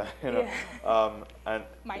down there, you know. Yeah. And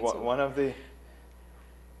Mine too. one of the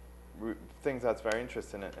things that's very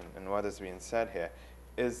interesting in what is being said here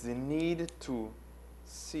is the need to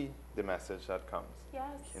see the message that comes.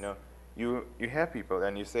 Yes. You know, you hear people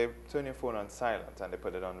and you say, turn your phone on silent, and they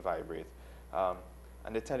put it on vibrate.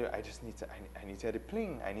 And they tell you, I just need to, I need to hear the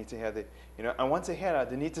pling, I need to hear the, you know, and once they hear that,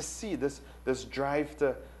 they need to see this drive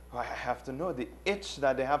to, oh, I have to know, the itch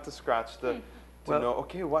that they have to scratch to know,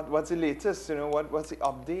 okay, what's the latest, you know, what's the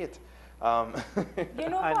update? You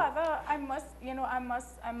know, however, I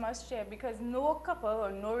must share, because no couple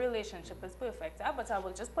or no relationship is perfect, but I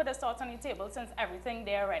will just put a thought on the table since everything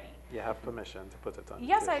there already. You have permission to put it on.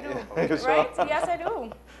 Yes, I do. Right? Yes, I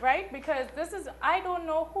do. Right? Because this is, I don't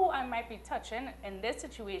know who I might be touching in this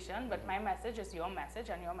situation, but my message is your message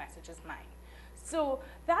and your message is mine. So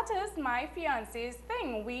that is my fiance's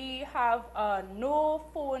thing. We have a no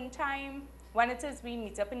phone time. When it is we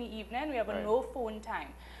meet up in the evening, we have a no phone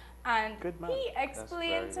time. And he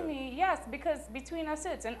explained to me, yes, because between a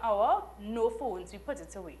certain hour, no phones, we put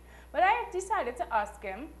it away. But I decided to ask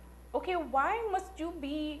him, okay, why must you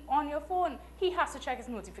be on your phone? He has to check his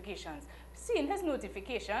notifications. Seeing his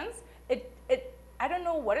notifications, I don't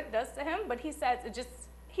know what it does to him, but he says it just,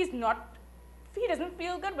 he doesn't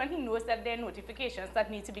feel good when he knows that there are notifications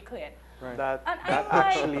that need to be cleared. Right. That like,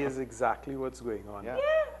 actually is exactly what's going on. Yeah.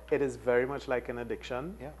 It is very much like an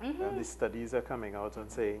addiction. Yeah. And the studies are coming out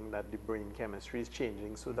and saying that the brain chemistry is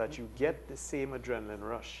changing so that you get the same adrenaline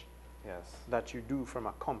rush Yes. that you do from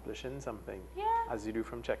accomplishing something as you do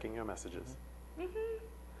from checking your messages. And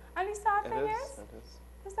the sad thing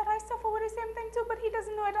It is that I suffer with the same thing too, but he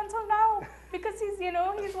doesn't know it until now because he's, you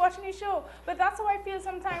know, he's watching his show. But that's how I feel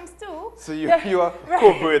sometimes too. So you are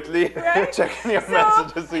covertly checking your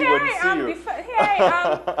messages so he wouldn't see you. Here I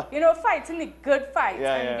am, you know, fighting the good fight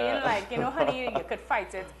and being yeah. like, you know, honey, you could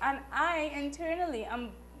fight it. And I internally am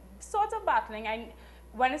sort of battling.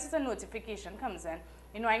 When it's a notification comes in,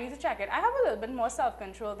 you know, I need to check it. I have a little bit more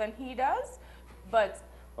self-control than he does, but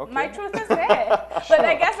my truth is there. But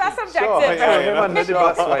I guess that's subjective. Why don't you?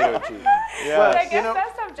 Well, I guess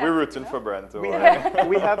that's subjective. We're rooting for Brent.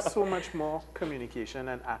 We have so much more communication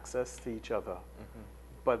and access to each other,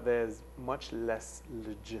 but there's much less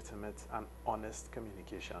legitimate and honest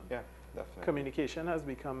communication. Yeah, definitely. Communication has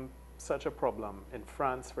become such a problem. In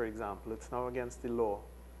France, for example, it's now against the law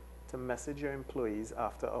to message your employees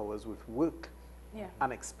after hours with work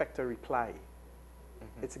and expect a reply.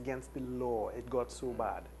 It's against the law. It got so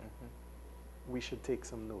bad. We should take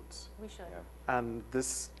some notes. We should. Yeah. And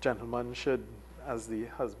this gentleman should, as the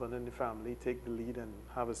husband in the family, take the lead and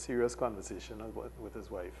have a serious conversation with his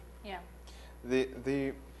wife. Yeah. I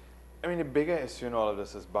mean, the bigger issue in all of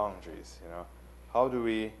this is boundaries, you know. How do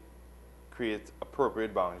we create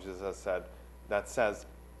appropriate boundaries, as I said, that says,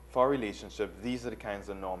 for a relationship, these are the kinds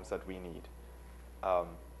of norms that we need.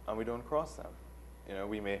 And we don't cross them. You know,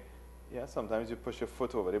 we may, sometimes you push your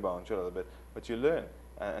foot over the boundary a little bit, but you learn.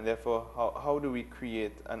 And therefore, how do we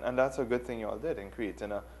create, and that's a good thing you all did in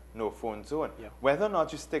creating a no phone zone. Yeah. Whether or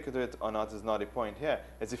not you stick to it or not is not the point here.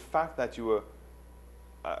 It's the fact that you were,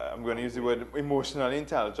 I'm going to use the word emotionally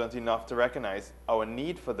intelligent enough to recognize our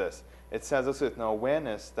need for this. It says a certain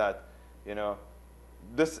awareness that, you know,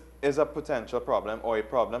 this is a potential problem or a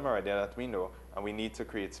problem already that we know, and we need to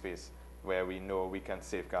create space where we know we can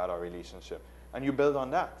safeguard our relationship. And you build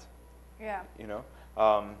on that. Yeah. You know?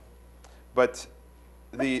 But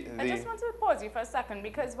I just wanted to pause you for a second,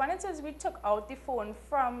 because when it says we took out the phone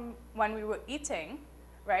from when we were eating,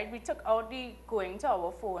 right? We took out the going to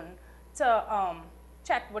our phone to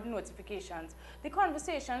check with notifications. The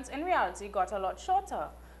conversations in reality got a lot shorter.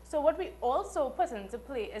 So what we also put into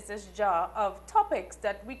play is this jar of topics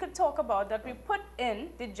that we could talk about, that we put in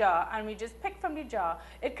the jar and we just pick from the jar.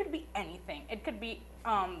 It could be anything. It could be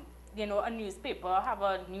you know, a newspaper,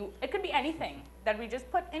 it could be anything that we just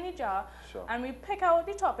put in a jar. Sure. And we pick out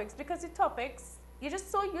the topics, because the topics, you're just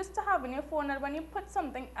so used to having your phone that when you put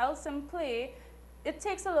something else in play, it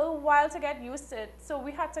takes a little while to get used to it. So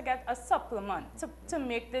we had to get a supplement to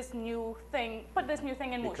make this new thing, put this new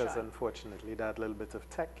thing in motion. Because unfortunately, that little bit of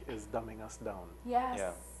tech is dumbing us down. Yes.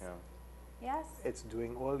 Yeah. Yes. It's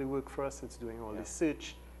doing all the work for us. It's doing all the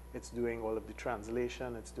search. It's doing all of the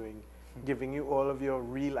translation. It's doing giving you all of your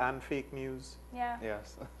real and fake news. Yeah.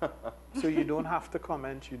 Yes. So you don't have to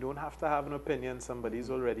comment, you don't have to have an opinion, somebody's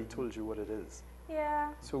already told you what it is.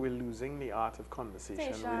 Yeah. So we're losing the art of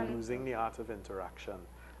conversation, we're Conversation. losing the art of interaction.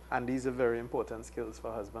 And these are very important skills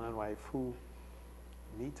for husband and wife who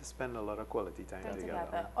need to spend a lot of quality time Them together.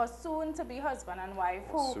 together. Or soon to be husband and wife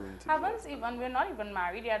Or who soon to be haven't husband. even, we're not even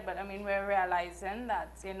married yet, but I mean, we're realizing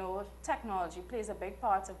that, you know, technology plays a big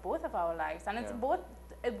part of both of our lives. And it's Yeah. both,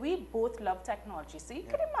 we both love technology. So you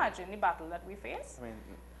can imagine the battle that we face. I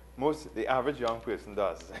mean, the average young person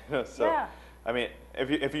does. So, Yeah. I mean,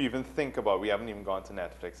 if you even think about, we haven't even gone to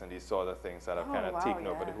Netflix and these sort of things that have Oh, kind of wow, taken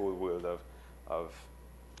over the yeah. whole world of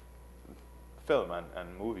film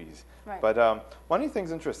and movies. Right. But one of the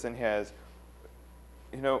things interesting here is,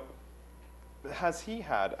 you know, has he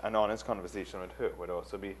had an honest conversation with her would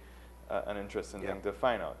also be an interesting Yeah. thing to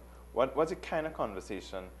find out. What's the kind of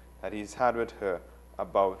conversation that he's had with her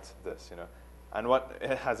about this, you know? And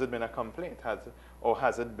has it been a complaint? Or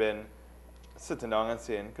has it been sitting down and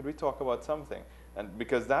saying, could we talk about something? And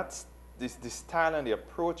because that's the style and the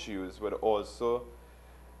approach used would also,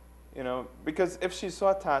 you know, because if she's so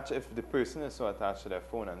attached, if the person is so attached to their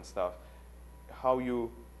phone and stuff, how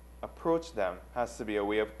you approach them has to be a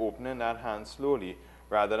way of opening that hand slowly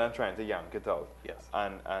rather than trying to yank it out. Yes.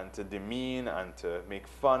 And to demean and to make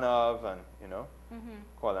fun of and, you know,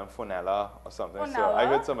 call them fonella or something. So I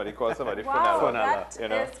heard somebody call somebody Wow, fonella. that you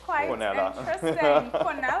know, is quite fonella. interesting.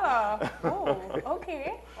 Fonella. Oh,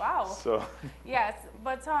 okay. Wow. So, Yes,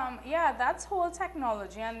 but yeah, that's whole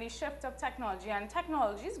technology and the shift of technology, and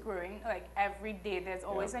technology is growing like every day. There's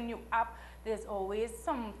always a new app. There's always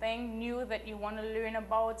something new that you want to learn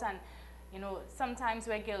about, and you know, sometimes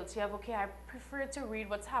we're guilty of, okay, I prefer to read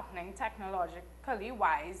what's happening technologically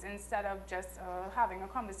wise instead of just having a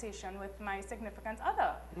conversation with my significant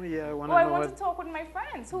other. Oh, yeah, I want Or to I know want to what talk with my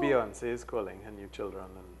friends. Who? Beyonce is calling her new children.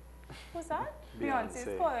 And Who's that? Beyonce. Beyonce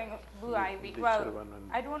is calling Blue Ivy. the Well, children and-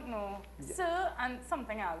 I don't know. Yeah. Sir and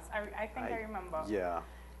something else. I think I remember. Yeah.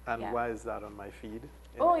 And Yeah. why is that on my feed?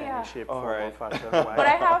 In Oh, any yeah. shape, All form, or right. fashion? Why?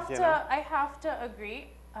 But You know? I have to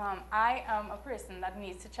agree. I am a person that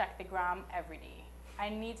needs to check the gram every day. I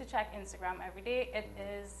need to check Instagram every day. It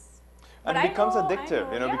is. and but it I becomes know,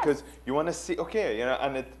 addictive, you know, yes. because you want to see, okay, you know,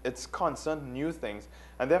 and it's constant new things.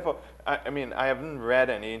 And therefore, I mean, I haven't read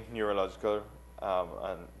any neurological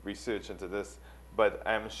and research into this, but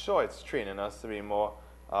I'm sure it's training us to be more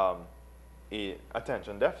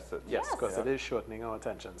attention deficit. Yes, Yes. because Yeah. it is shortening our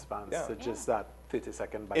attention spans Yeah. to just that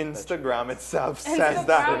 30-second bite. that you Instagram get. itself says Instagram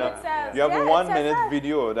that, you know. it says, You have yeah, a it 1 says minute that.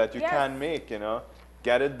 video that you Yes. can make, you know,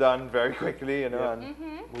 get it done very quickly, you know, Yeah.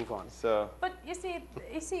 and Move on. so, But you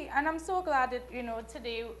see, and I'm so glad that, you know,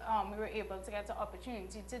 today we were able to get the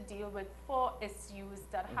opportunity to deal with 4 issues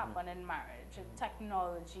that happen in marriage: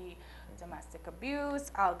 technology, domestic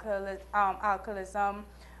abuse, alcoholism,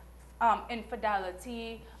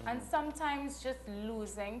 infidelity, and sometimes just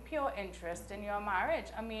losing pure interest in your marriage.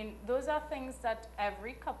 I mean, those are things that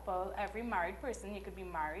every couple, every married person, you could be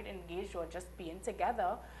married, engaged, or just being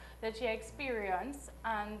together, that you experience.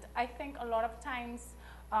 And I think a lot of times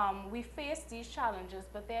we face these challenges,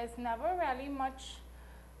 but there's never really much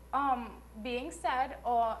being said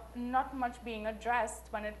or not much being addressed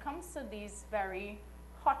when it comes to these very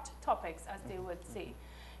hot topics, as they would say.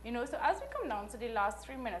 You know, so as we come down to the last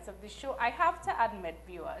 3 minutes of the show, I have to admit,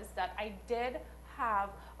 viewers, that I did have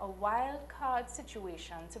a wild card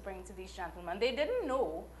situation to bring to these gentlemen. They didn't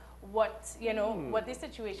know what, you know, what the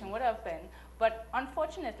situation would have been, but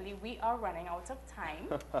unfortunately, we are running out of time.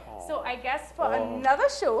 So I guess for another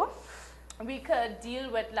show, we could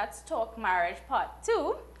deal with Let's Talk Marriage Part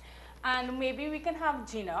 2, and maybe we can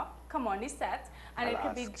have Gina come on the set, and I'll it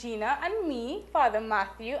could be ask. Gina and me, Father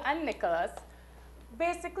Matthew and Nicholas,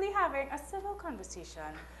 basically having a civil conversation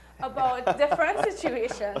about different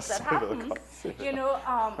situations that happen, you know,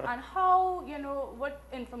 and how, you know, what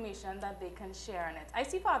information that they can share in it. I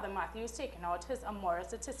see Father Matthew is taking out his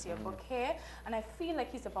Amoris Laetitia book here, and I feel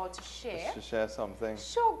like he's about to share. just to share something.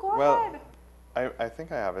 Sure, go Well, ahead. I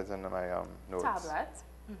think I have it in my notes. Tablet.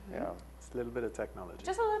 Yeah. It's a little bit of technology.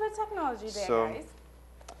 Just a little bit of technology there, So, guys.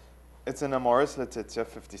 It's in Amoris Laetitia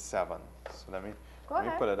 57. So let me Go let me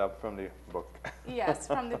ahead. pull it up from the book. Yes,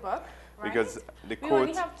 from the book. Right? Because the we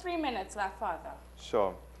only quote, have 3 minutes left, Father.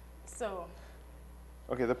 sure. So,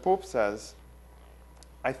 Okay, the Pope says,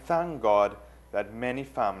 I thank God that many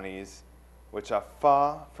families which are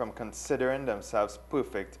far from considering themselves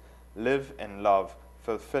perfect live in love,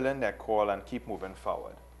 fulfilling their call and keep moving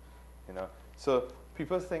forward. You know, so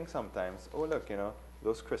people think sometimes, oh look, you know,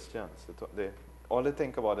 those Christians, all they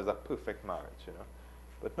think about is a perfect marriage, you know.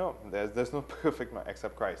 But no, there's no perfect man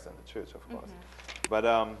except Christ and the church, of course.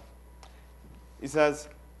 But he says,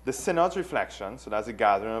 the synod's reflection, so that's a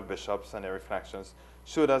gathering of bishops and their reflections,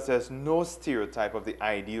 showed us there's no stereotype of the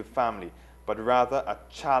ideal family, but rather a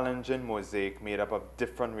challenging mosaic made up of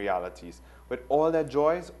different realities, with all their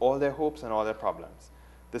joys, all their hopes, and all their problems.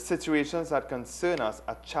 The situations that concern us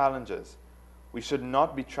are challenges. We should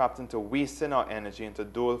not be trapped into wasting our energy into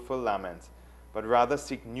doleful laments, but rather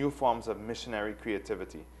seek new forms of missionary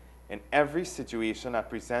creativity. In every situation that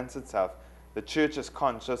presents itself, the church is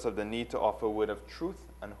conscious of the need to offer a word of truth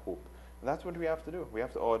and hope. And that's what we have to do. We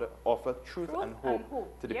have to offer truth and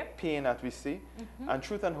hope to the pain that we see, and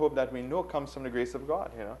truth and hope that we know comes from the grace of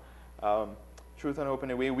God. Truth and hope in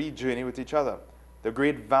the way we journey with each other. The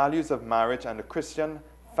great values of marriage and the Christian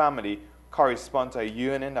family correspond to a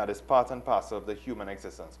yearning that is part and parcel of the human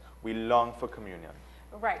existence. We long for communion.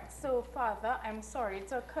 Right. So, Father, I'm sorry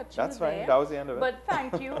to cut you That's there. fine. That was the end of it. But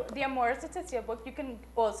thank you. The Amoris Laetitia book, you can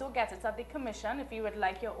also get it at the commission if you would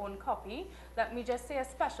like your own copy. Let me just say a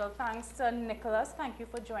special thanks to Nicholas. Thank you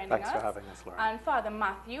for joining us. Thanks for having us, Lauren. And Father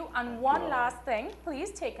Matthew. And one last thing,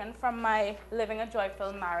 please, taken from my Living a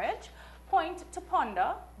Joyful Marriage. Point to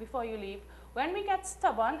ponder before you leave. When we get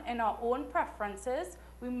stubborn in our own preferences,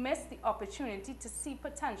 we miss the opportunity to see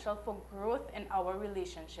potential for growth in our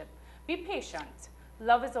relationship. Be patient.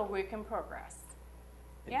 Love is a work in progress.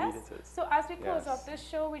 Indeed Yes? it is. So as we close off this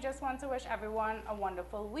show, we just want to wish everyone a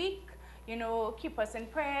wonderful week. Keep us in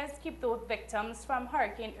prayers. Keep those victims from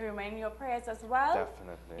Hurricane Irma in your prayers as well.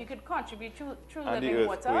 Definitely. You could contribute through And Living the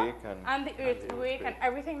Water earthquake and the earthquake and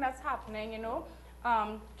everything that's happening,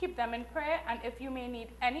 keep them in prayer. And if you may need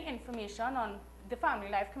any information on the Family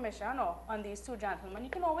Life Commission or on these two gentlemen, you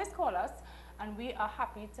can always call us, and we are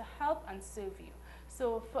happy to help and serve you.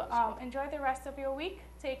 So enjoy the rest of your week.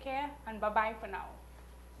 Take care, and bye-bye for now.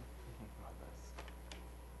 God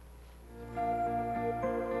bless.